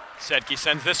 Sedke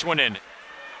sends this one in.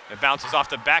 It bounces off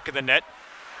the back of the net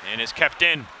and is kept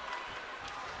in.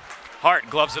 Hart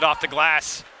gloves it off the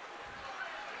glass.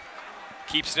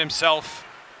 Keeps it himself.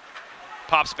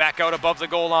 Pops back out above the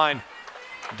goal line.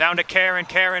 Down to Karen.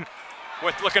 Karen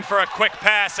looking for a quick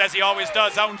pass, as he always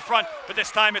does, out in front. But this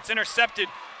time it's intercepted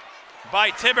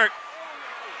by Tibbert.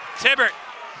 Tibbert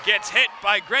gets hit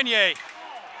by Grenier.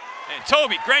 And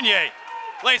Toby Grenier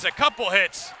lays a couple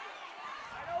hits.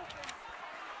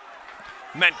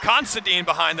 Meant Considine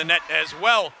behind the net as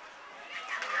well.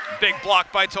 Big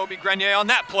block by Toby Grenier on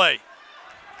that play.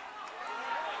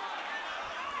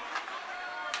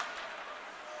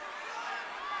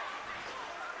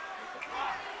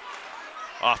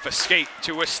 Off a skate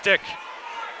to a stick.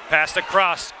 Passed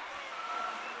across.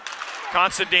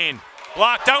 Considine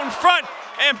blocked out in front,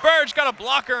 and Burge got a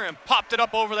blocker and popped it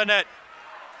up over the net.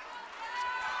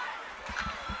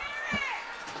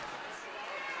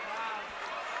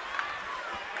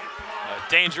 A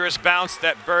dangerous bounce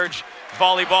that Burge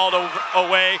volleyballed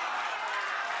away.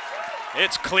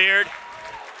 It's cleared.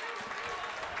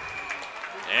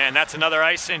 And that's another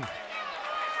icing.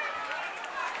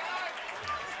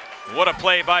 What a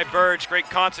play by Burge. Great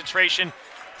concentration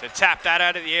to tap that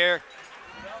out of the air.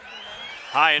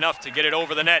 High enough to get it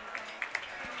over the net.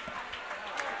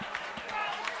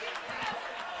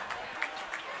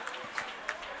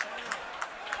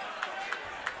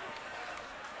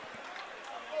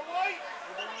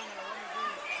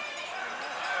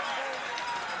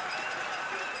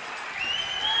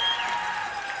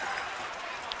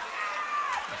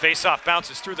 Face-off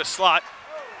bounces through the slot.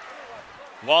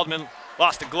 Waldman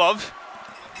lost a glove.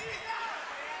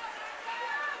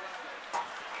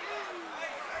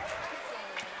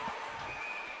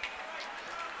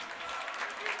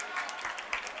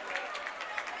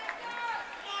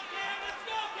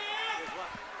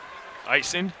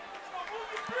 Icing.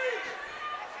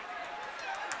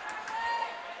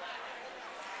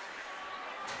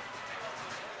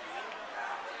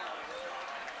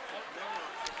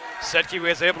 Sedke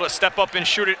was able to step up and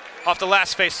shoot it off the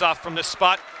last face-off from this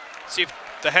spot. See if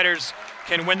the Headers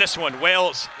can win this one.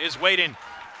 Wales is waiting.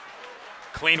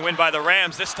 Clean win by the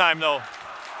Rams this time, though.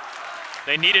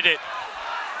 They needed it.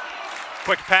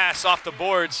 Quick pass off the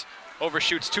boards.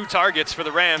 Overshoots 2 targets for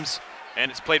the Rams, and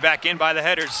it's played back in by the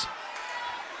Headers.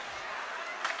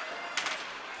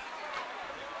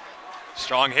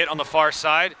 Strong hit on the far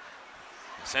side.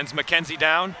 Sends McKenzie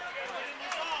down.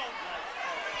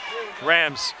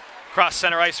 Rams cross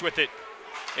center ice with it.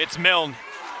 It's Milne.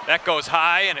 That goes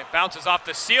high, and it bounces off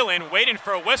the ceiling, waiting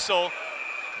for a whistle.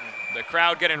 The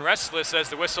crowd getting restless as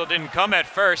the whistle didn't come at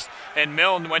first, and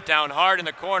Milne went down hard in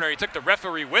the corner. He took the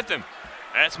referee with him.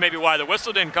 That's maybe why the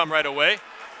whistle didn't come right away.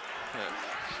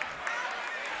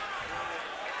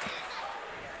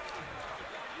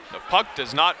 The puck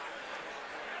does not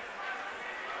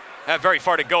have very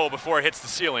far to go before it hits the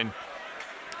ceiling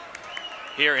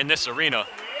here in this arena.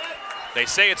 They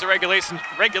say it's a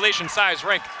regulation size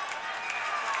rink.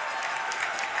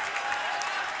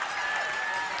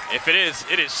 If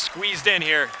it is squeezed in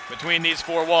here between these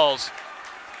 4 walls.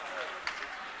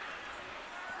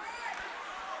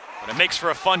 But it makes for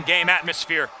a fun game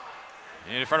atmosphere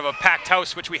in front of a packed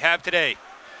house, which we have today.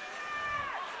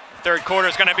 The third quarter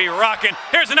is going to be rocking.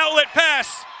 Here's an outlet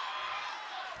pass.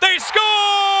 They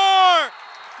score!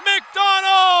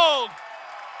 McDonald!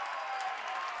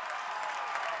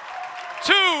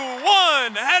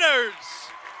 2-1 Headers.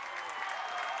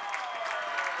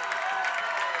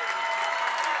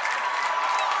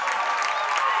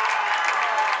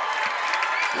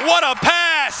 What a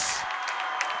pass!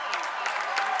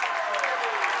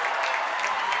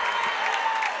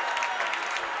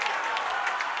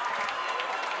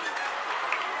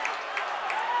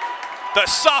 The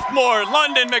sophomore,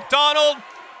 London McDonald,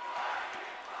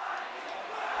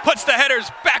 puts the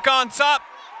headers back on top,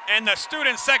 and the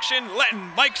student section letting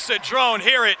Mike Cedrone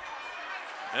hear it.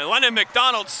 And London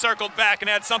McDonald circled back and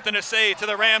had something to say to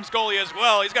the Rams goalie as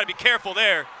well. He's got to be careful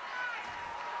there.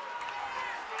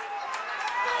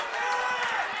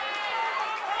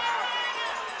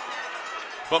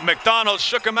 But McDonald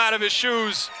shook him out of his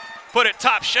shoes, put it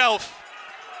top shelf,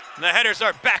 and the headers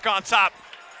are back on top.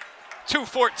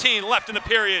 2:14 left in the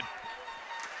period.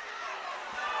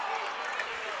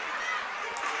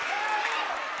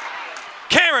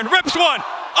 Karen rips one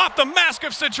off the mask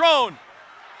of Cedrone.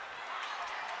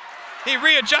 He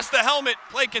readjusts the helmet,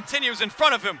 play continues in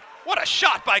front of him. What a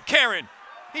shot by Karen.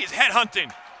 He's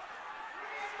headhunting.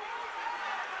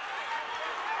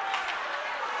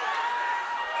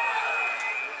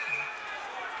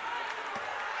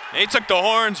 He took the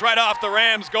horns right off the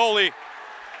Rams goalie.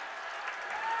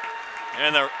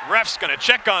 And the ref's gonna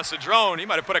check on Cedrone. He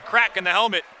might have put a crack in the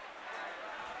helmet.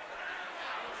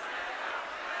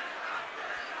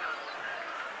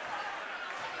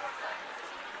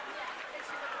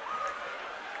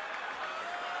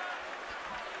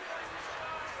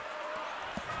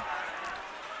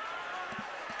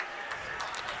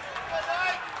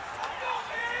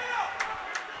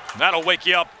 That'll wake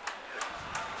you up.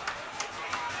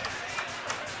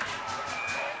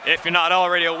 If you're not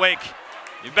already awake,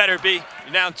 you better be.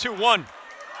 You're down 2-1.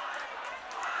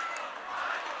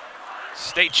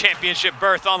 State championship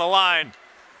berth on the line.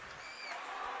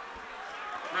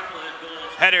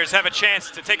 Headers have a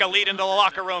chance to take a lead into the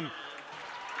locker room.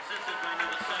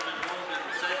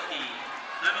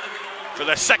 For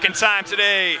the second time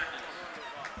today,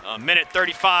 a minute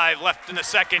 35 left in the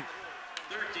second.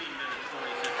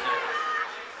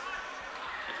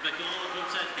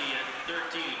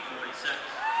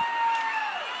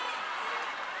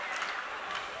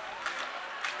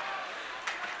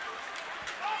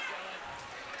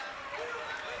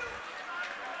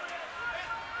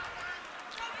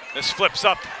 This flips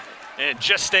up and it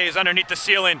just stays underneath the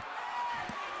ceiling.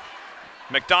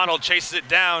 McDonald chases it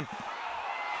down.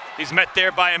 He's met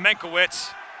there by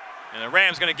Amenkowitz. And the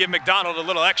Rams gonna give McDonald a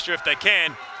little extra if they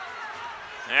can.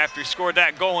 And after he scored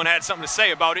that goal and had something to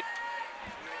say about it.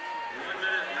 1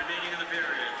 minute remaining in the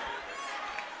period.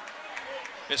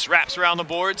 This wraps around the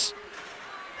boards.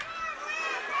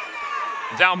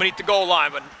 Down beneath the goal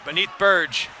line, but beneath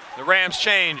Burge, the Rams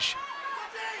change.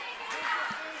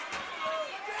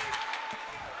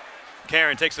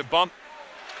 Karen takes a bump,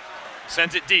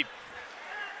 sends it deep.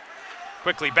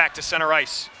 Quickly back to center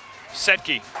ice.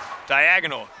 Sedke,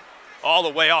 diagonal, all the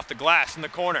way off the glass in the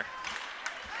corner.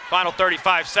 Final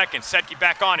 35 seconds, Sedke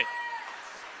back on it.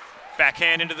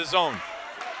 Backhand into the zone.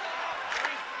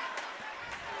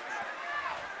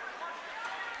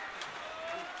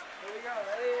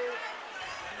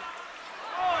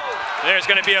 There's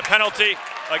gonna be a penalty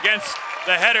against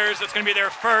the headers. It's gonna be their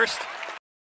first.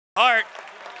 Hart,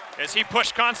 as he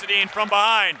pushed Considine from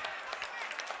behind.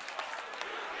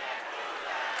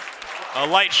 A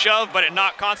light shove, but it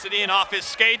knocked Considine off his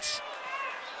skates.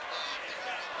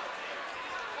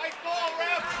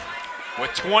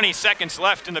 With 20 seconds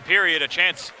left in the period, a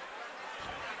chance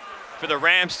for the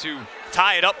Rams to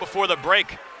tie it up before the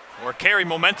break or carry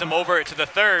momentum over to the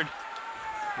third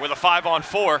with a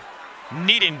 5-on-4,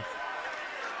 needing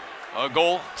a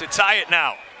goal to tie it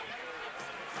now.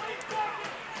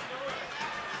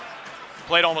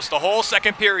 Played almost the whole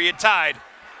second period tied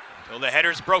until the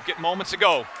headers broke it moments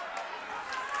ago.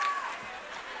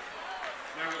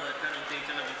 Marblehead penalty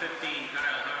to number 15, Kyle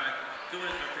Hart. 2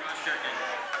 minutes for cross-checking.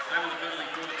 Time of the penalty,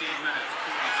 14 minutes,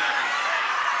 40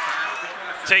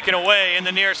 seconds. Taken away in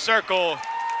the near circle.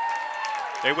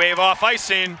 They wave off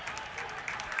icing.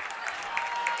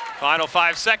 Final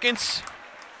 5 seconds.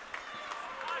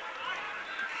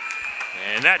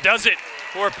 And that does it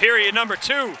for period number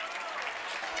 2.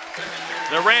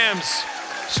 The Rams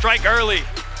strike early.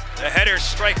 The headers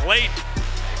strike late.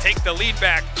 Take the lead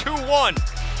back 2-1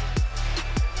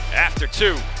 after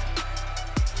 2.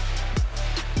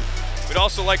 We'd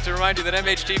also like to remind you that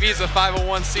MHTV is a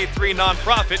 501c3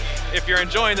 nonprofit. If you're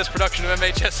enjoying this production of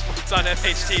MHS Sports on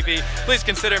MHTV, please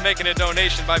consider making a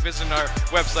donation by visiting our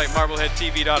website,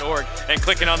 marbleheadtv.org, and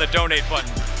clicking on the donate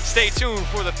button. Stay tuned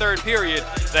for the third period.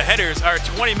 The headers are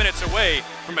 20 minutes away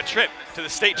from a trip to the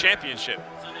state championship.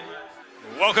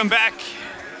 Welcome back.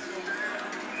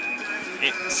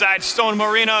 Inside Stone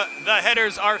Arena, the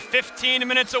headers are 15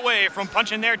 minutes away from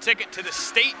punching their ticket to the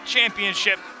state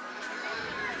championship.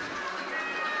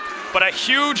 But a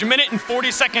huge minute and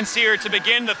 40 seconds here to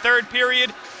begin the third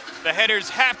period. The headers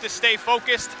have to stay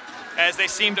focused. as they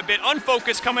seemed a bit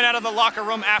unfocused coming out of the locker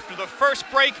room after the first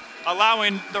break,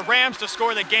 allowing the Rams to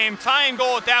score the game. Tying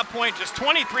goal at that point, just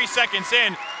 23 seconds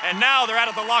in, and now they're out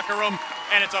of the locker room,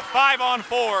 and it's a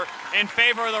 5-on-4 in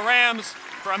favor of the Rams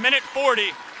for 1:40,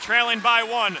 trailing by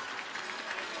 1.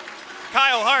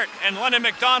 Kyle Hart and Lennon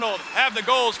McDonald have the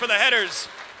goals for the headers.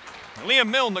 Liam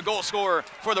Milne, the goal scorer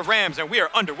for the Rams, and we are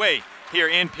underway here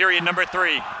in period number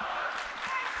 3.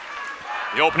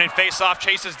 The opening faceoff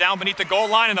chases down beneath the goal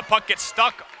line, and the puck gets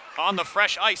stuck on the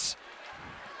fresh ice.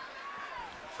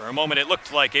 For a moment, it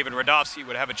looked like David Radovsky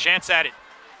would have a chance at it.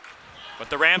 But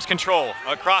the Rams control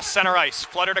across center ice,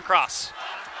 fluttered across,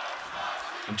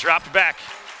 and dropped back.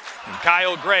 And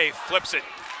Kyle Gray flips it.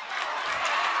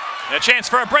 And a chance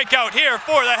for a breakout here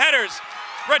for the headers.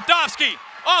 Radovsky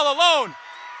all alone.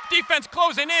 Defense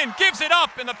closing in, gives it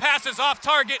up, and the pass is off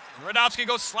target. Radovsky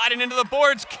goes sliding into the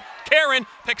boards. Karen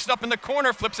picks it up in the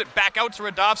corner, flips it back out to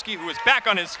Radovsky, who is back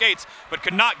on his skates, but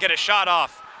could not get a shot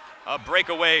off. A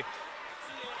breakaway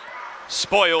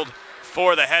spoiled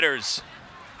for the headers.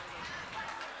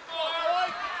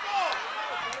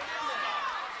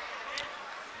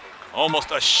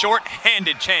 Almost a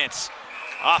short-handed chance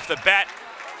off the bat,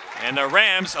 and the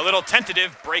Rams, a little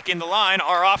tentative, breaking the line,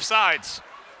 are offsides.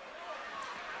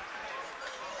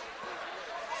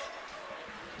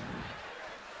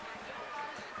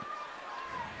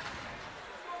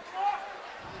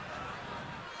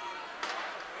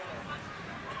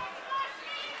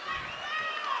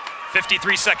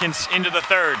 .53 seconds into the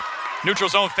third. Neutral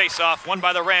zone faceoff, won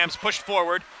by the Rams, pushed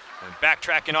forward. And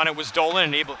backtracking on it was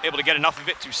Dolan, and able to get enough of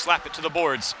it to slap it to the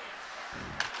boards.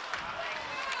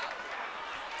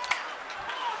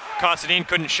 Considine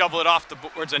couldn't shovel it off the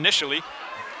boards initially.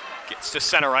 Gets to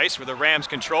center ice where the Rams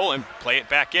control and play it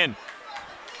back in.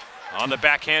 On the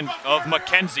backhand of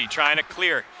McKenzie, trying to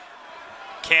clear.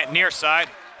 Can't near side.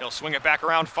 He'll swing it back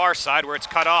around far side where it's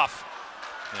cut off.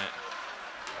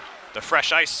 The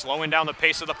fresh ice slowing down the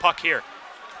pace of the puck here.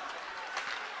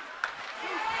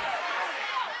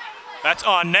 That's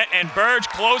on net, and Burge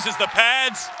closes the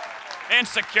pads and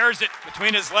secures it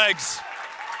between his legs.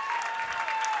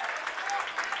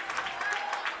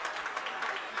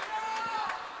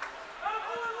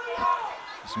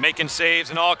 He's making saves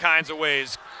in all kinds of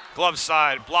ways. Glove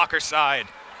side, blocker side.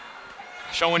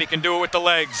 Showing he can do it with the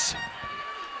legs.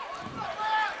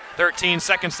 13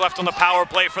 seconds left on the power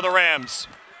play for the Rams.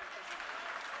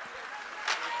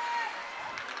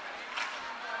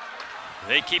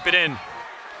 They keep it in.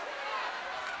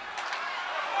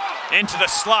 Into the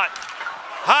slot.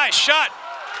 High shot.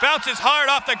 Bounces hard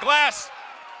off the glass.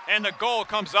 And the goal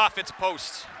comes off its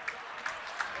post.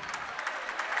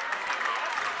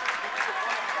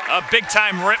 A big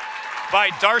time rip by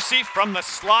Darcy from the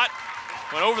slot.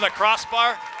 Went over the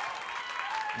crossbar.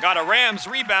 Got a Rams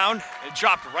rebound. It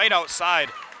dropped right outside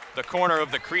the corner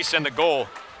of the crease and the goal.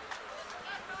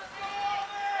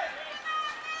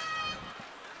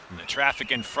 And the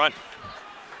traffic in front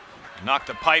knocked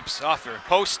the pipes off their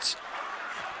posts.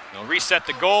 They'll reset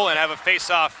the goal and have a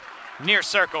face-off near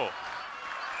circle.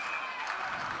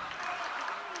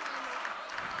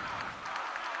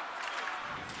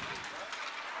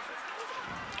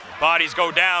 Bodies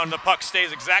go down, the puck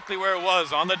stays exactly where it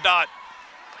was, on the dot.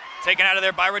 Taken out of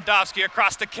there by Radovsky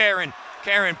across to Karen.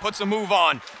 Karen puts a move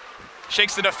on.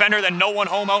 Shakes the defender, then no one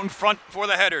home out in front for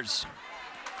the headers.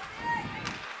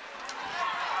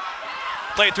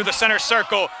 Played through the center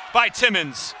circle by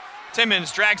Timmins.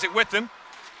 Timmins drags it with him,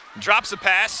 drops a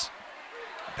pass.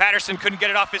 Patterson couldn't get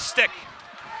it off his stick.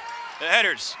 The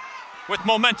headers with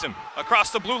momentum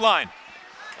across the blue line.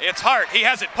 It's Hart, he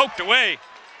has it poked away.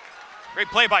 Great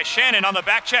play by Shannon on the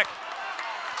back check.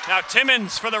 Now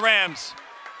Timmins for the Rams.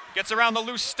 Gets around the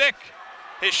loose stick.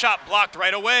 His shot blocked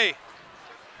right away.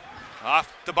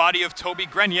 Off the body of Toby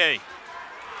Grenier.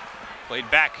 Played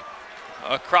back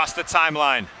across the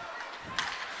timeline.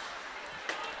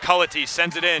 Cullity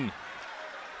sends it in.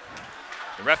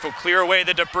 The ref will clear away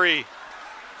the debris.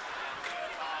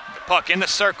 The puck in the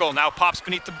circle, now pops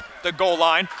beneath the goal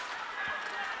line.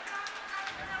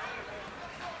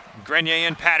 Grenier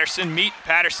and Patterson meet.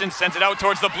 Patterson sends it out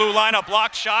towards the blue line, a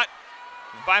blocked shot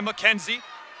by McKenzie.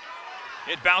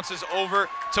 It bounces over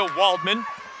to Waldman.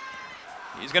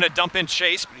 He's gonna dump in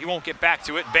Chase, but he won't get back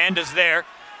to it. Banda's there.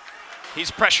 He's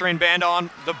pressuring Banda on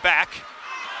the back.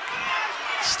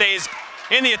 Stays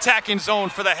in the attacking zone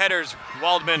for the headers.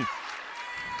 Waldman,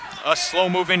 a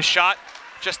slow-moving shot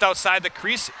just outside the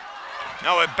crease.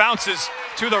 Now it bounces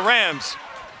to the Rams.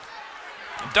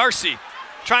 Darcy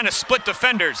trying to split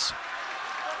defenders.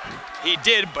 He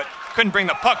did, but couldn't bring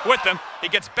the puck with him. He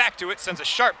gets back to it, sends a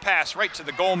sharp pass right to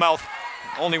the goal mouth.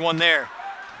 Only one there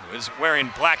who is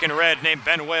wearing black and red, named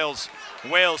Ben Wales.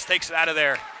 Wales takes it out of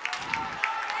there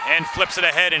and flips it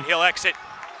ahead, and he'll exit.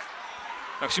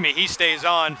 Oh, excuse me, he stays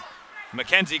on.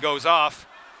 McKenzie goes off.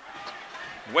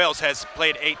 Wales has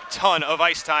played a ton of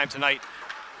ice time tonight,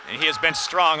 and he has been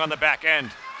strong on the back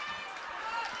end.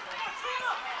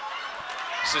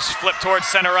 This is flipped towards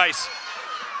center ice.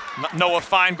 Noah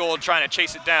Feingold trying to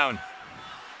chase it down.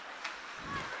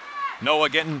 Noah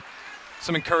getting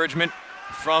some encouragement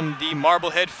from the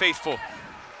Marblehead faithful.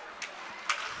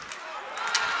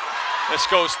 This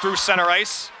goes through center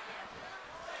ice.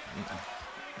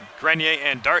 Grenier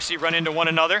and Darcy run into one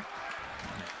another.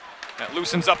 That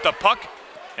loosens up the puck,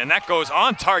 and that goes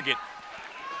on target.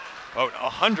 About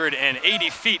 180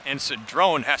 feet, and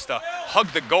Cedrone has to hug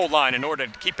the goal line in order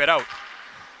to keep it out.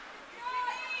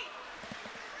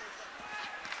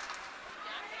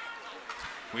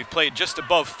 We've played just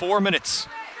above 4 minutes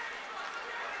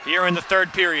here in the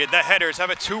third period. The Headers have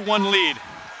a 2-1 lead.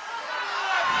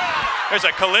 There's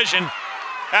a collision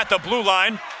at the blue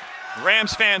line.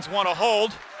 Rams fans want to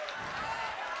hold.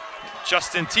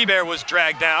 Justin Thibert was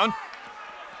dragged down.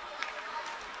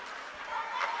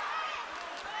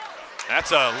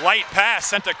 That's a light pass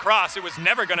sent across. It was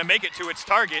never going to make it to its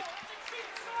target.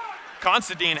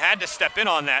 Considine had to step in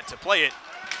on that to play it.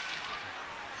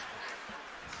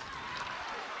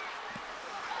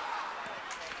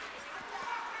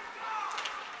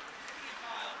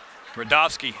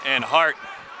 Radovsky and Hart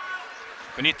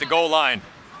beneath the goal line.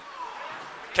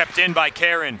 Kept in by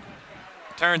Karen.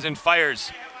 Turns and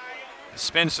fires.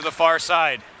 Spins to the far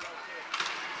side.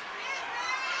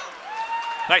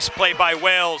 Nice play by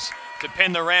Wales to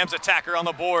pin the Rams attacker on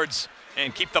the boards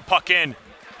and keep the puck in.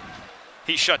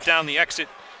 He shut down the exit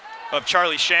of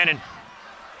Charlie Shannon.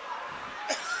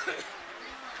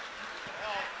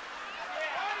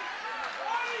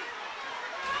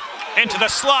 Into the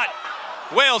slot.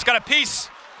 Wales got a piece.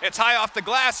 It's high off the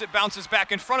glass. It bounces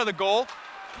back in front of the goal.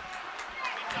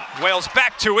 Wales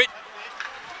back to it.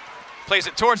 Plays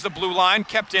it towards the blue line,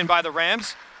 kept in by the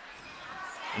Rams.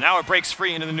 Now it breaks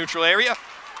free into the neutral area.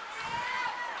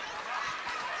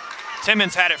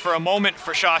 Timmons had it for a moment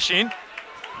for Shawsheen.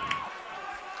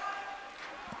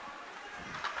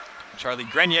 Charlie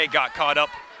Grenier got caught up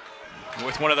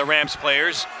with one of the Rams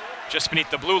players just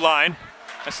beneath the blue line.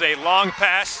 That's a long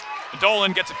pass.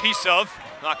 Dolan gets a piece of.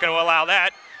 Not going to allow that.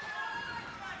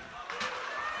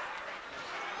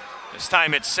 This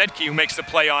time it's Sedke who makes the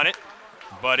play on it,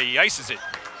 but he ices it.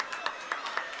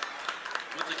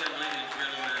 Once again, ladies and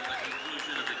gentlemen, at the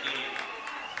conclusion of the game,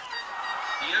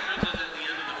 the entrance is at the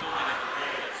end of the building of the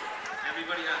goals.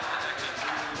 Everybody has to exit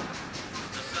through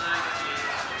the side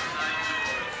gates or the side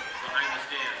doors behind the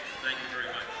stands. Thank you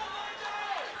very much.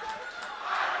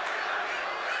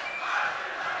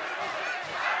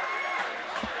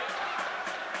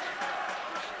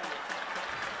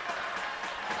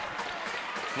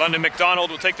 London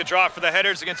McDonald will take the draw for the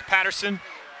Headers against Patterson.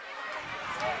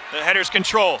 The Headers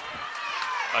control.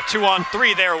 A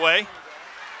 2-on-3 their way.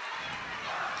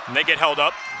 And they get held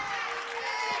up.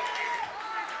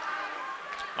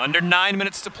 Under 9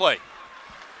 minutes to play.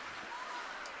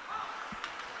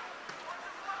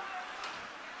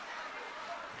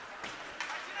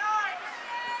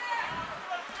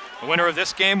 The winner of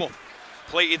this game will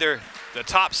play either the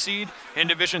top seed in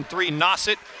Division III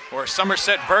Nauset or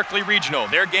Somerset Berkeley Regional.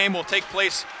 Their game will take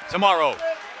place tomorrow.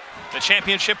 The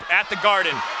championship at the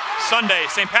Garden, Sunday,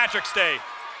 St. Patrick's Day.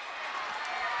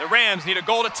 The Rams need a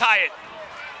goal to tie it.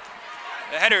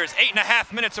 The Headers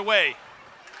 8.5 minutes away.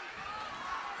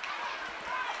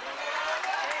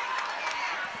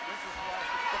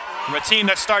 From a team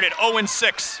that started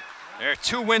 0-6, they're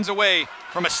 2 wins away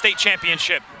from a state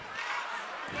championship.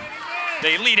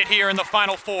 They lead it here in the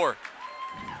Final Four.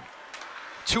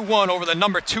 2-1 over the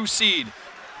number 2 seed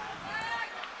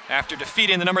after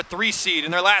defeating the number 3 seed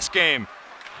in their last game.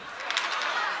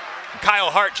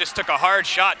 Kyle Hart just took a hard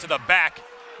shot to the back,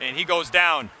 and he goes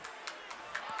down.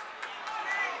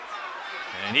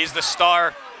 And he's the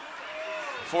star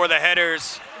for the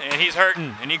Headers, and he's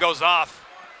hurting, and he goes off.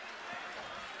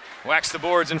 Whacks the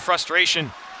boards in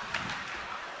frustration.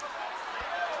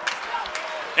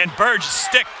 And Burge's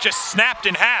stick just snapped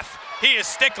in half. He is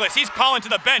stickless. He's calling to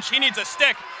the bench. He needs a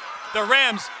stick. The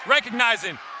Rams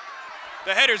recognizing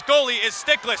the Headers goalie is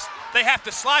stickless. They have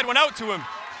to slide one out to him.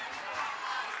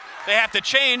 They have to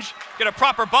change, get a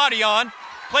proper body on.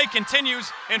 Play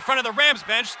continues in front of the Rams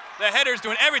bench. The Headers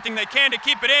doing everything they can to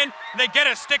keep it in. They get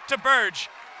a stick to Burge.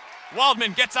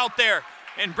 Waldman gets out there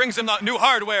and brings him the new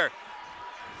hardware.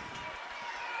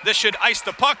 This should ice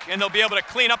the puck, and they'll be able to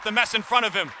clean up the mess in front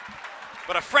of him.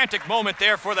 But a frantic moment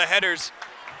there for the Headers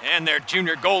and their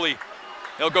junior goalie.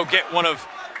 He'll go get one of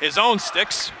his own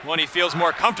sticks, one he feels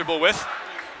more comfortable with.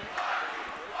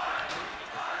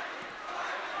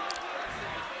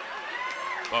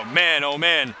 Oh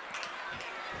man.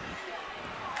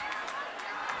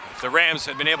 If the Rams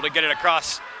had been able to get it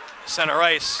across center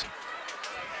ice,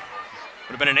 would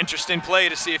have been an interesting play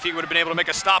to see if he would have been able to make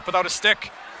a stop without a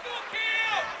stick.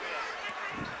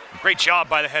 Great job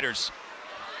by the headers.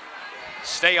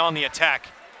 Stay on the attack.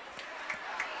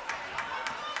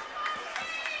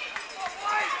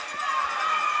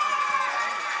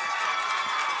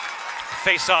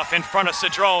 Face off in front of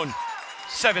Cedrone.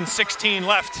 7:16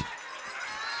 left.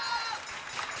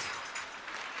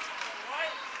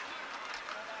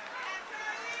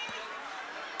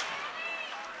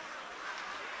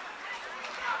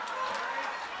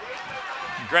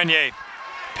 Grenier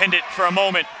pinned it for a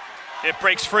moment. It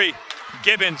breaks free.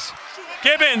 Gibbons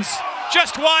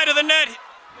just wide of the net.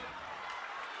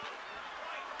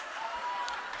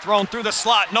 Thrown through the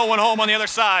slot, no one home on the other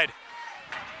side.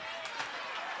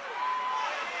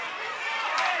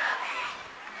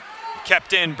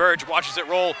 Kept in, Burge watches it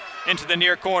roll into the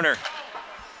near corner.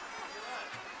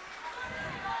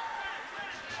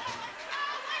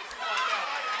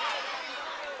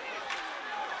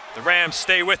 The Rams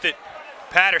stay with it.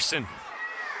 Patterson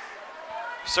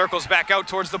circles back out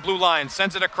towards the blue line,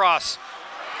 sends it across.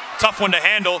 Tough one to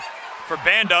handle for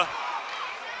Banda.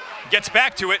 Gets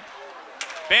back to it.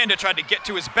 Banda tried to get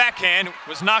to his backhand,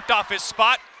 was knocked off his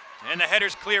spot, and the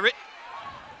headers clear it.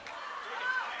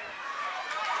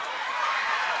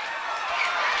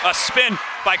 A spin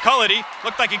by Cullity.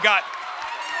 Looked like he got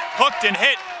hooked and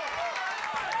hit.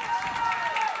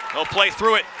 They'll play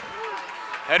through it.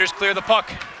 Headers clear the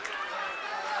puck.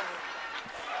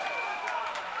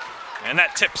 And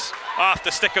that tips off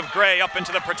the stick of Gray up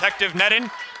into the protective netting.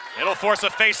 It'll force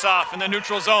a face-off in the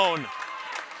neutral zone.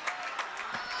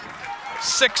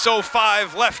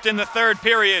 6:05 left in the third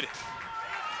period.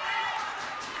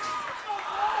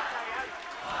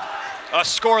 A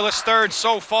scoreless third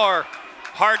so far.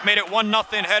 Hart made it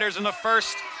 1-0 headers in the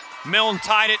first. Milne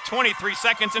tied it 23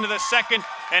 seconds into the second,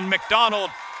 and McDonald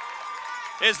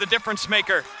is the difference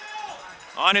maker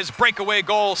on his breakaway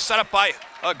goal, set up by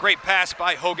a great pass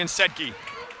by Hogan Sedke.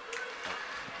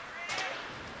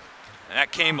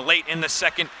 That came late in the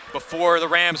second before the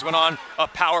Rams went on a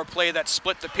power play that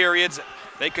split the periods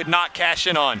they could not cash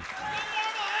in on.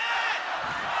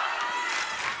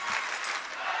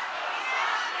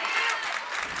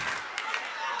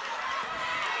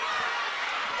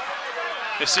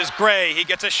 This is Gray. He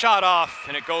gets a shot off,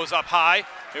 and it goes up high.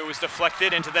 It was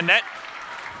deflected into the net.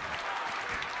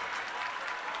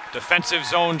 Defensive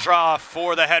zone draw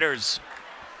for the headers.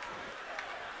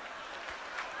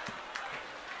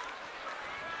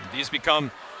 These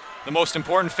become the most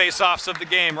important face-offs of the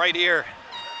game right here.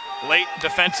 Late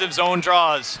defensive zone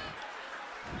draws.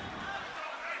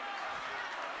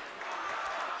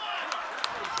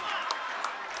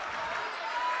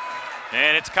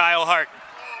 And it's Kyle Hart.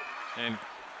 And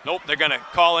nope, they're gonna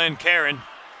call in Karen.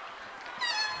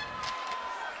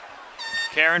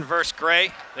 Karen versus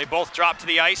Gray. They both drop to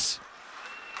the ice.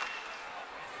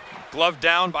 Glove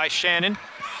down by Shannon.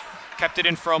 Kept it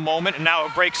in for a moment, and now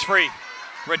it breaks free.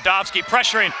 Radovsky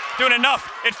pressuring, doing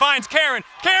enough. It finds Karen.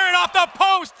 Karen off the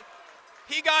post.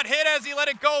 He got hit as he let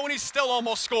it go, and he still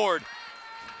almost scored.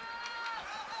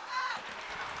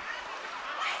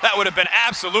 That would have been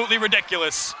absolutely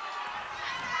ridiculous.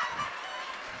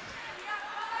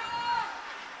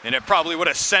 And it probably would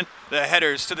have sent the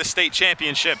headers to the state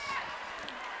championship.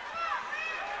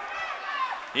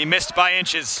 He missed by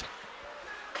inches.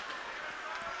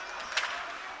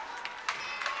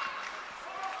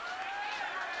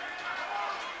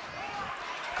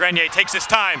 Grenier takes his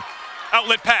time.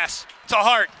 Outlet pass to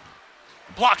Hart.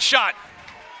 Blocked shot.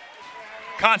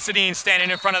 Considine standing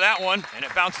in front of that one, and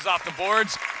it bounces off the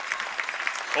boards.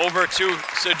 Over to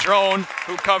Cedrone,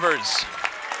 who covers.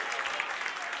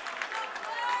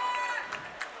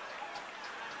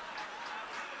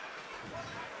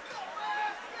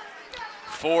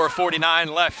 .4:49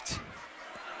 left.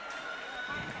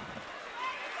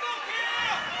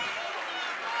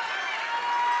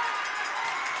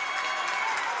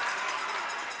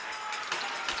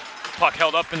 Puck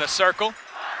held up in the circle.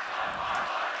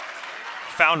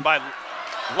 Found by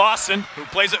Lawson, who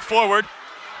plays it forward.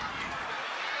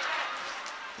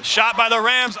 The shot by the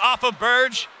Rams off of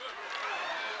Burge.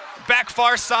 Back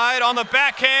far side on the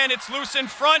backhand. It's loose in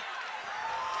front.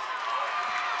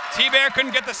 T-Bear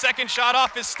couldn't get the second shot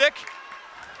off his stick.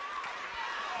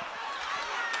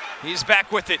 He's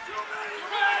back with it.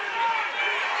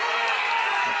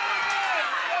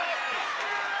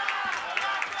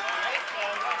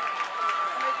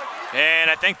 And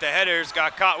I think the headers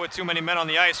got caught with too many men on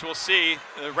the ice. We'll see.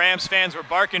 The Rams fans were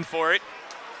barking for it.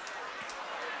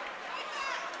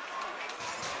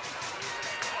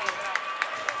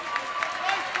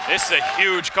 This is a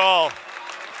huge call.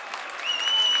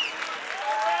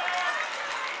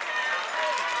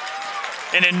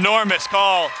 An enormous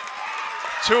call.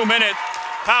 2-minute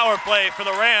power play for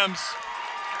the Rams.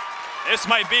 This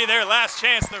might be their last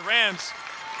chance. The Rams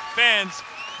fans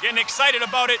getting excited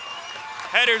about it.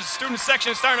 Headers, student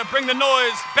section starting to bring the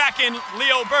noise back in.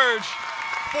 Leo Burge,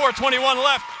 4:21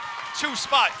 left, 2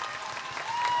 spot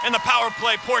in the power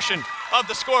play portion of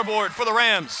the scoreboard for the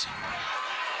Rams.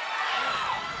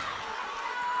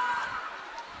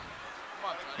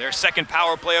 Their second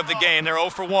power play of the game. They're 0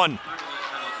 for 1.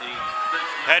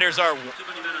 Headers are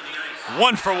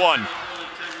 1 for 1.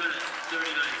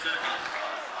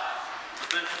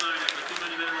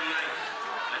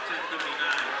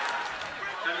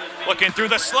 Looking through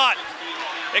the slot.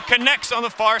 It connects on the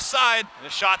far side. The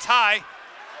shot's high.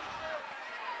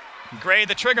 Gray,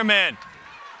 the trigger man.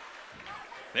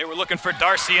 They were looking for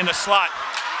Darcy in the slot.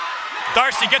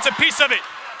 Darcy gets a piece of it.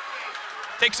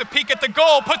 Takes a peek at the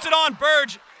goal, puts it on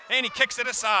Burge, and he kicks it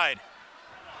aside.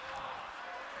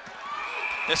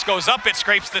 This goes up, it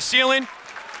scrapes the ceiling.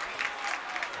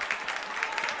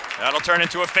 That'll turn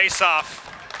into a face-off.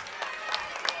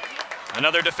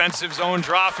 Another defensive zone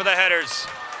draw for the headers.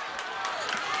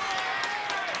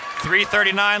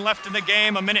 3:39 left in the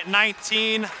game,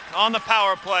 1:19 on the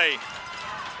power play.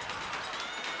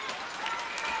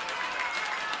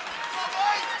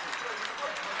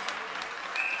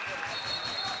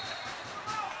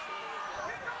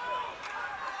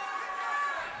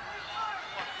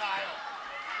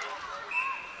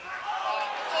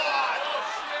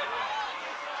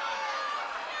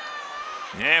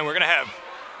 And we're gonna have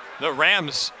the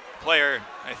Rams player,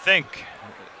 I think,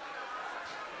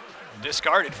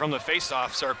 discarded from the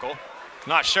face-off circle.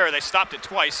 Not sure, they stopped it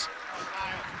twice.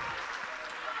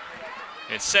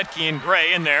 It's Sedke and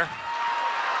Gray in there.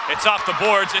 It's off the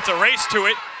boards, it's a race to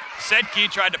it.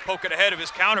 Sedke tried to poke it ahead of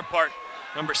his counterpart,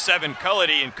 number 7,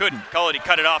 Cullity, and couldn't. Cullity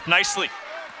cut it off nicely.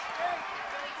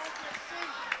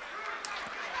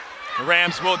 The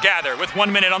Rams will gather with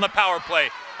 1 minute on the power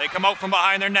play. They come out from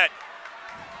behind their net.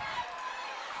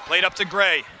 Played up to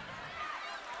Gray.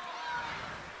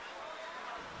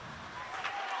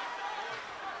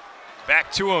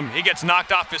 Back to him. He gets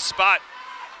knocked off his spot.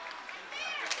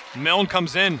 Milne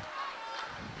comes in.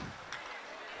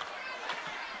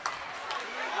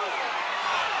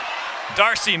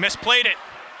 Darcy misplayed it.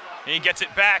 And he gets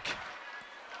it back.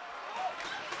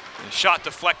 The shot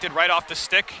deflected right off the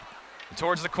stick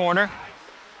towards the corner.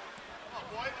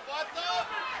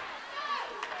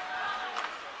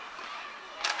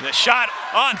 The shot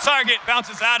on target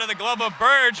bounces out of the glove of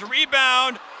Burge.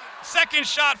 Rebound. Second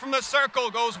shot from the circle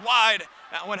goes wide.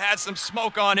 That one has some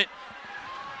smoke on it.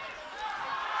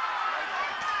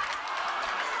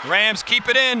 Rams keep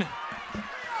it in.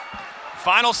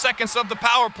 Final seconds of the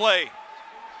power play.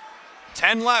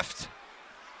 10 left.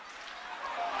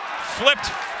 Flipped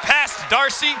past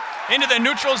Darcy into the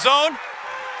neutral zone.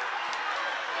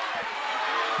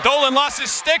 Dolan lost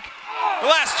his stick. The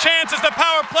last chance as the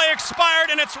power play expired,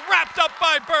 and it's wrapped up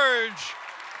by Burge.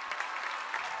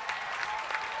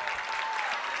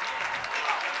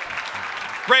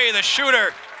 Gray, the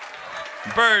shooter.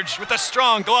 Burge with a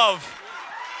strong glove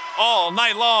all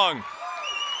night long.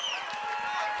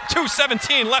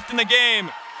 2:17 left in the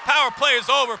game. Power play is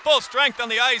over, full strength on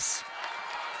the ice.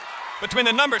 Between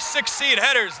the number 6 seed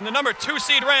Headers and the number 2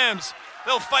 seed Rams,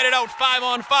 they'll fight it out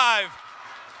 5-on-5.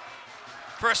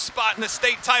 For a spot in the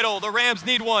state title. The Rams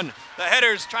need one. The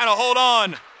Headers trying to hold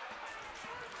on.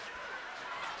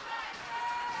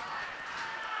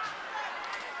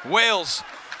 Wales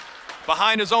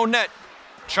behind his own net,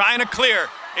 trying to clear.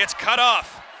 It's cut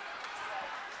off.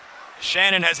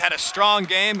 Shannon has had a strong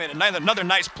game and another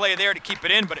nice play there to keep it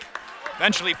in, but it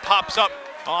eventually pops up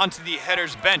onto the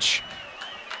Headers bench.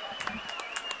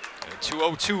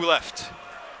 2:02 left.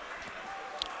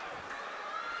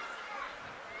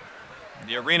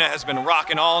 The arena has been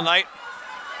rocking all night,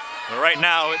 but right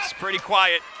now it's pretty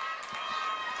quiet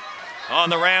on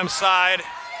the Rams side,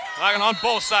 on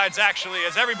both sides actually,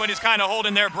 as everybody's kind of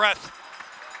holding their breath.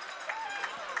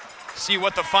 See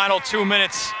what the final 2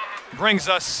 minutes brings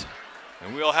us,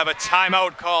 and we'll have a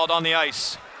timeout called on the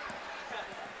ice.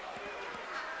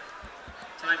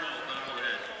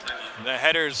 The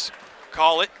Headers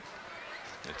call it.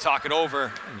 They talk it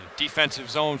over. Defensive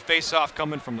zone face-off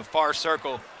coming from the far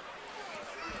circle.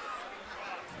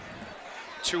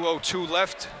 2:02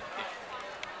 left.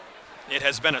 It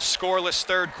has been a scoreless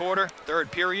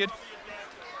third period.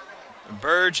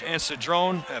 Burge and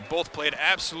Cedrone have both played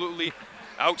absolutely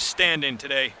outstanding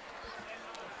today,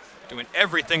 doing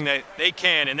everything that they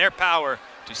can in their power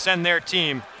to send their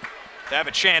team to have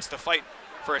a chance to fight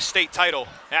for a state title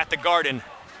at the Garden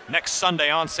next Sunday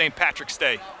on St. Patrick's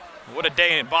Day. What a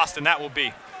day in Boston that will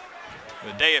be.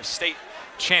 The day of state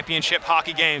championship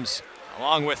hockey games,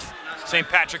 along with St.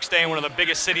 Patrick's Day in one of the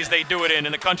biggest cities they do it in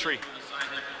the country.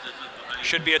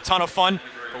 Should be a ton of fun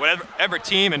for whatever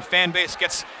team and fan base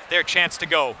gets their chance to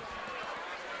go.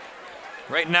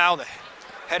 Right now, the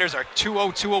Headers are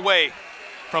 2-0-2 away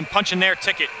from punching their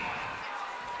ticket.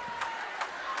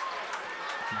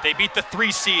 They beat the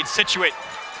 3 seed Situate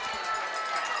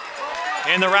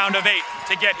in the round of 8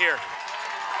 to get here.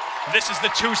 This is the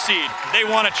 2 seed. They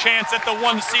want a chance at the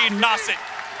 1 seed Nauset.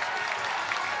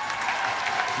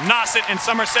 Nauset and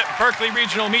Somerset Berkeley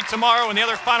Regional meet tomorrow in the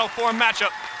other Final Four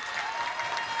matchup.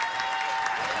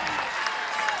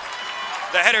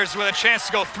 The Headers with a chance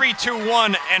to go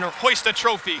 3-2-1 and hoist a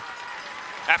trophy.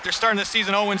 After starting the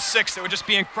season 0-6, it would just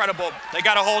be incredible. They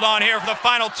got to hold on here for the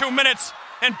final 2 minutes,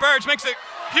 and Burge makes a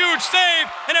huge save,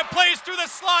 and it plays through the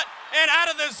slot and out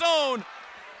of the zone.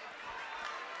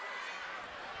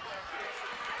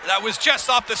 That was just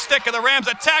off the stick of the Rams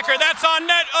attacker. That's on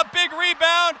net, a big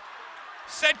rebound.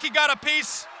 Sedke got a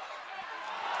piece.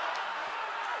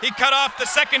 He cut off the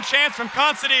second chance from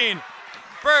Considine.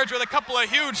 Burge with a couple of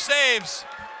huge saves.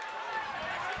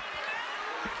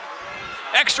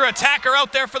 Extra attacker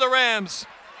out there for the Rams.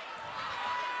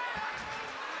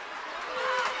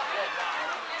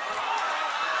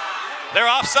 They're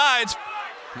offsides.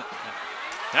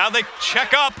 Now they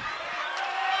check up.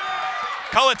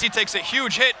 Cullity takes a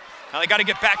huge hit. Now they got to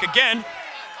get back again.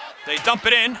 They dump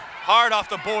it in, hard off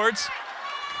the boards.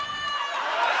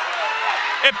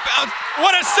 It bounced.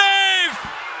 What a save!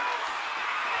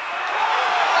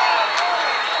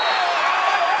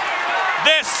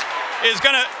 This is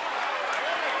gonna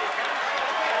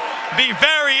be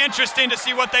very interesting to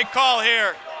see what they call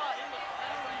here.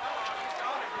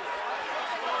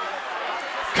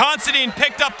 Considine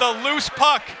picked up the loose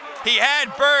puck. He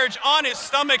had Burge on his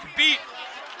stomach beat.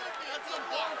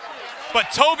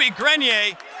 But Toby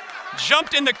Grenier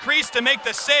jumped in the crease to make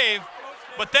the save,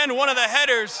 but then one of the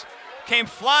Headers came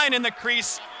flying in the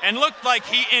crease and looked like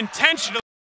he intentionally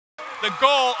the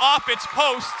goal off its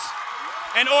posts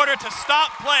in order to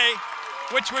stop play,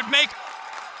 which would make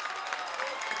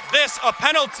this a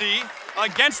penalty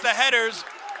against the Headers,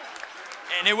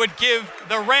 and it would give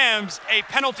the Rams a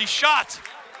penalty shot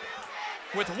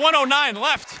with 1:09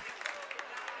 left.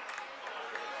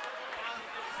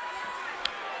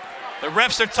 The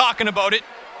refs are talking about it.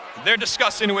 They're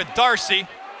discussing it with Darcy.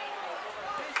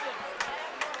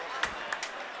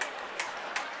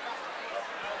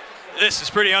 This is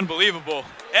pretty unbelievable.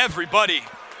 Everybody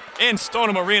in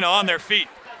Stoneham Arena on their feet.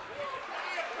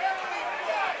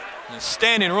 In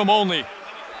standing room only.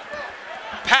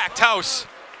 Packed house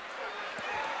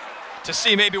to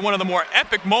see maybe one of the more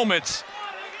epic moments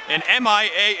in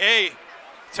MIAA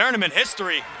tournament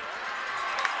history.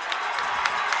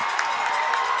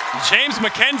 James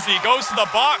McKenzie goes to the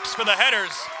box for the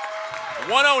Headers.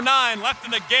 1:09 left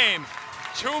in the game.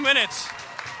 2 minutes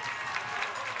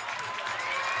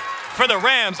for the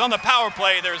Rams on the power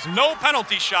play. There's no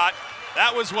penalty shot.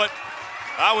 That was what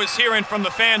I was hearing from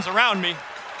the fans around me.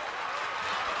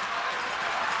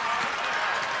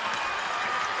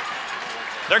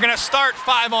 They're gonna start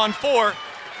 5-on-4,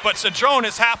 but Cedrone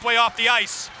is halfway off the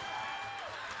ice.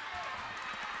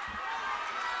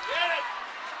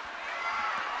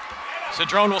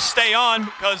 Cedrone will stay on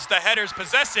because the Headers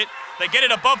possess it. They get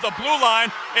it above the blue line.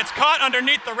 It's caught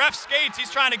underneath the ref's skates. He's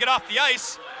trying to get off the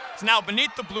ice. It's now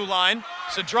beneath the blue line.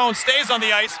 Cedrone stays on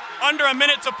the ice. Under a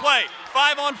minute to play.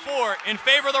 5-on-4 in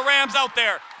favor of the Rams out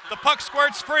there. The puck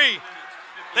squirts free.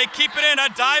 They keep it in. A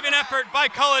diving effort by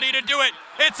Cullity to do it.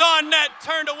 It's on net.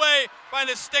 Turned away by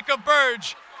the stick of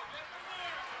Burge.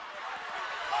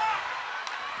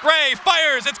 Gray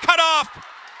fires. It's cut off.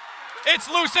 It's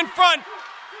loose in front.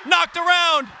 Knocked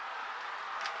around.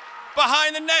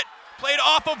 Behind the net. Played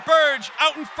off of Burge.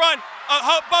 Out in front.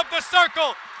 Above the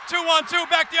circle. 2-on-2.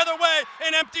 Back the other way.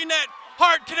 An empty net.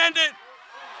 Hart can end it.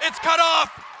 It's cut off.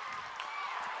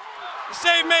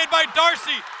 Save made by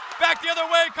Darcy. Back the other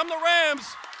way come the Rams.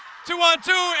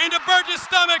 2-on-2 into Burge's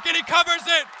stomach, and he covers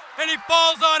it. And he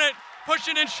falls on it.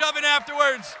 Pushing and shoving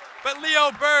afterwards. But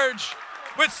Leo Burge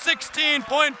with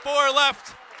 16.4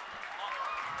 left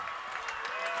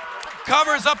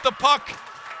covers up the puck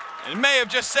and may have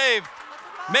just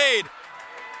made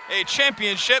a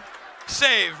championship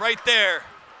save right there.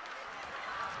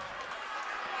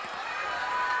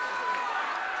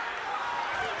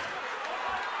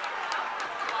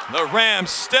 The Rams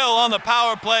still on the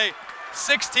power play.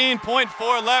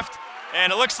 16.4 left,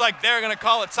 and it looks like they're going to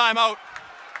call a timeout.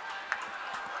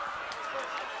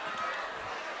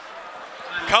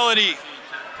 Cullity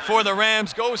for the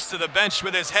Rams goes to the bench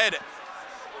with his head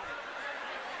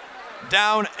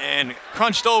down and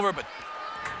crunched over, but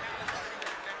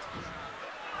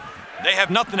they have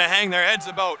nothing to hang their heads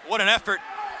about. What an effort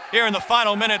here in the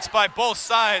final minutes by both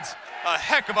sides. A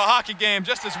heck of a hockey game,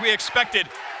 just as we expected.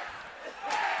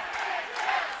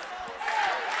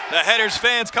 The Headers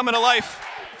fans coming to life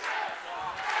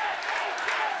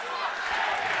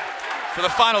for the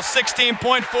final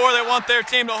 16.4. They want their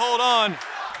team to hold on.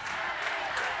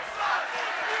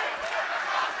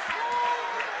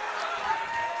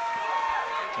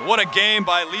 What a game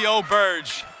by Leo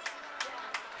Burge.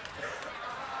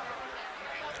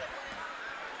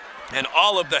 And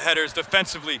all of the Headers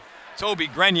defensively. Toby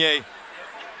Grenier,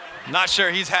 not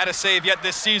sure he's had a save yet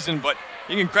this season, but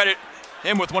you can credit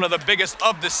him with one of the biggest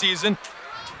of the season.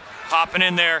 Hopping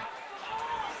in there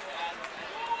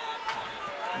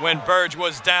when Burge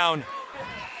was down.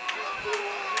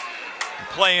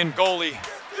 Playing goalie,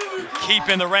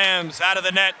 keeping the Rams out of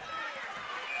the net.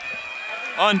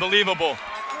 Unbelievable.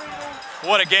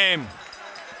 What a game.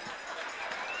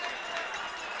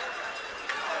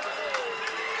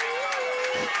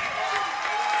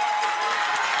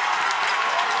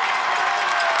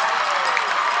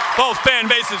 Both fan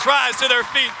bases rise to their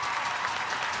feet.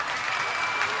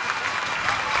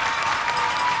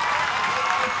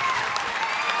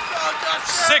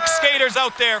 Six skaters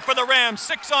out there for the Rams.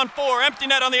 6 on 4, empty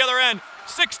net on the other end.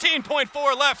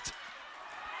 16.4 left.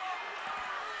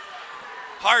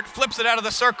 Hart flips it out of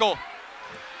the circle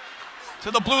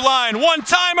to the blue line.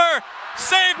 One-timer,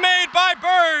 save made by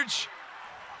Burge.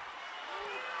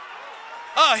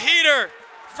 A heater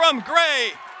from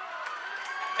Gray.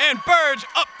 And Burge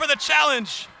up for the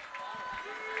challenge.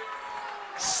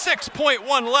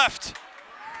 6.1 left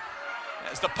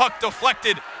as the puck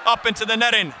deflected up into the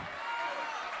netting.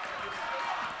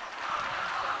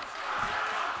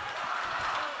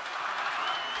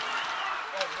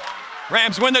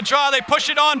 Rams win the draw, they push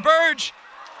it on Burge,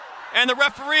 and the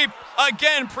referee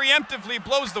again preemptively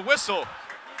blows the whistle.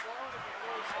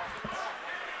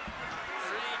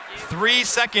 3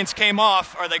 seconds came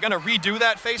off. Are they gonna redo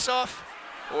that face-off?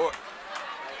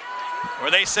 Or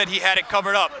they said he had it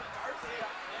covered up.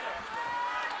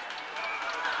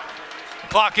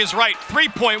 Clock is right,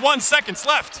 3.1 seconds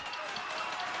left.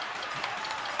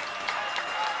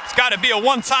 It's gotta be a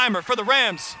one-timer for the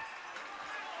Rams.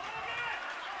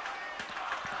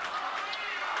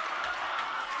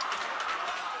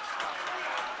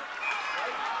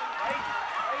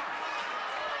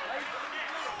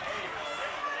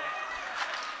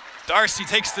 Darcy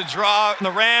takes the draw in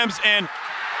the Rams, and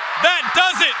that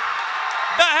does it.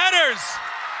 The Headers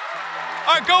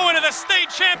are going to the state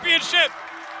championship.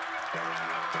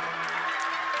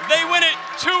 They win it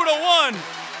 2-1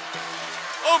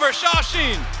 over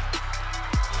Shawsheen.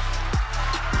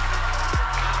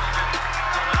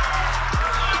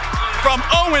 From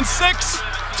 0-6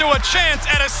 to a chance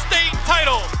at a state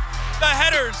title, the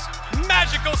Headers'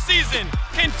 magical season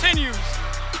continues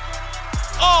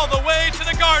all the way to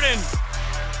the Garden.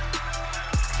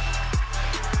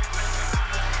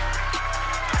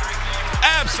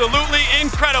 Absolutely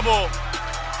incredible.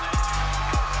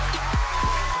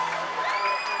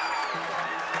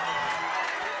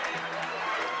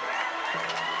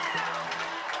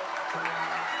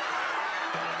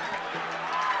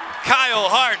 Kyle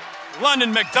Hart,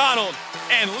 London McDonald,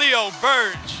 and Leo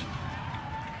Burge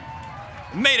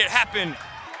made it happen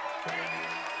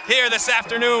here this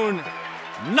afternoon,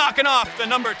 knocking off the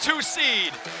number 2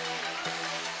 seed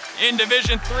in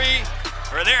Division 3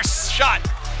 for their shot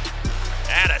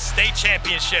at a state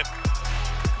championship.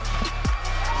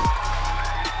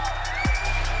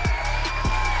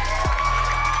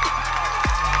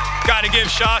 Got to give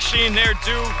Shawsheen their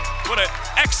due. What an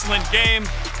excellent game.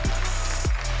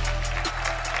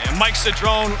 And Mike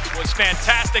Cedrone was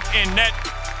fantastic in net.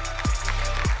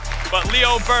 But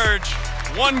Leo Burge,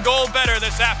 1 goal better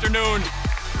this afternoon.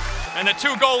 And the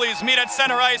 2 goalies meet at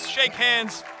center ice, shake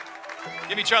hands,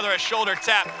 give each other a shoulder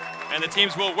tap, and the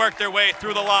teams will work their way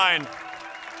through the line.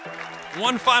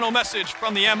 One final message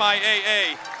from the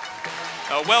MIAA.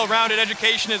 A well-rounded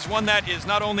education is one that is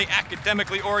not only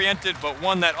academically oriented, but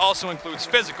one that also includes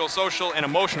physical, social, and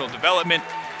emotional development.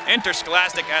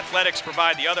 Interscholastic athletics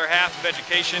provide the other half of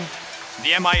education.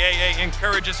 The MIAA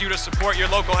encourages you to support your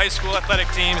local high school athletic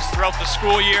teams throughout the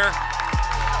school year.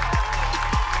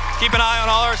 Keep an eye on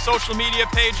all our social media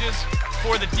pages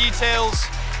for the details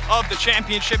of the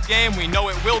championship game. We know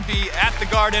it will be at the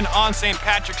Garden on St.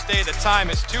 Patrick's Day. The time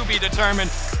is to be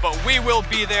determined, but we will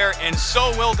be there, and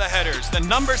so will the Headers. The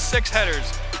number 6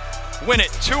 Headers win it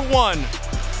 2-1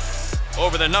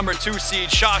 over the number 2 seed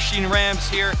Shawsheen Rams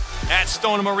here at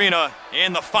Stoneham Arena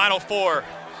in the Final Four.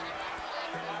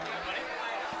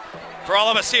 For all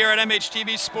of us here at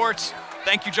MHTV Sports,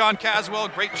 thank you, John Caswell.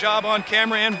 Great job on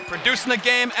camera and producing the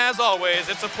game as always.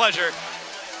 It's a pleasure.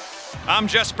 I'm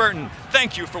Jess Burton.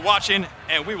 Thank you for watching,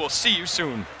 and we will see you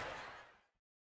soon.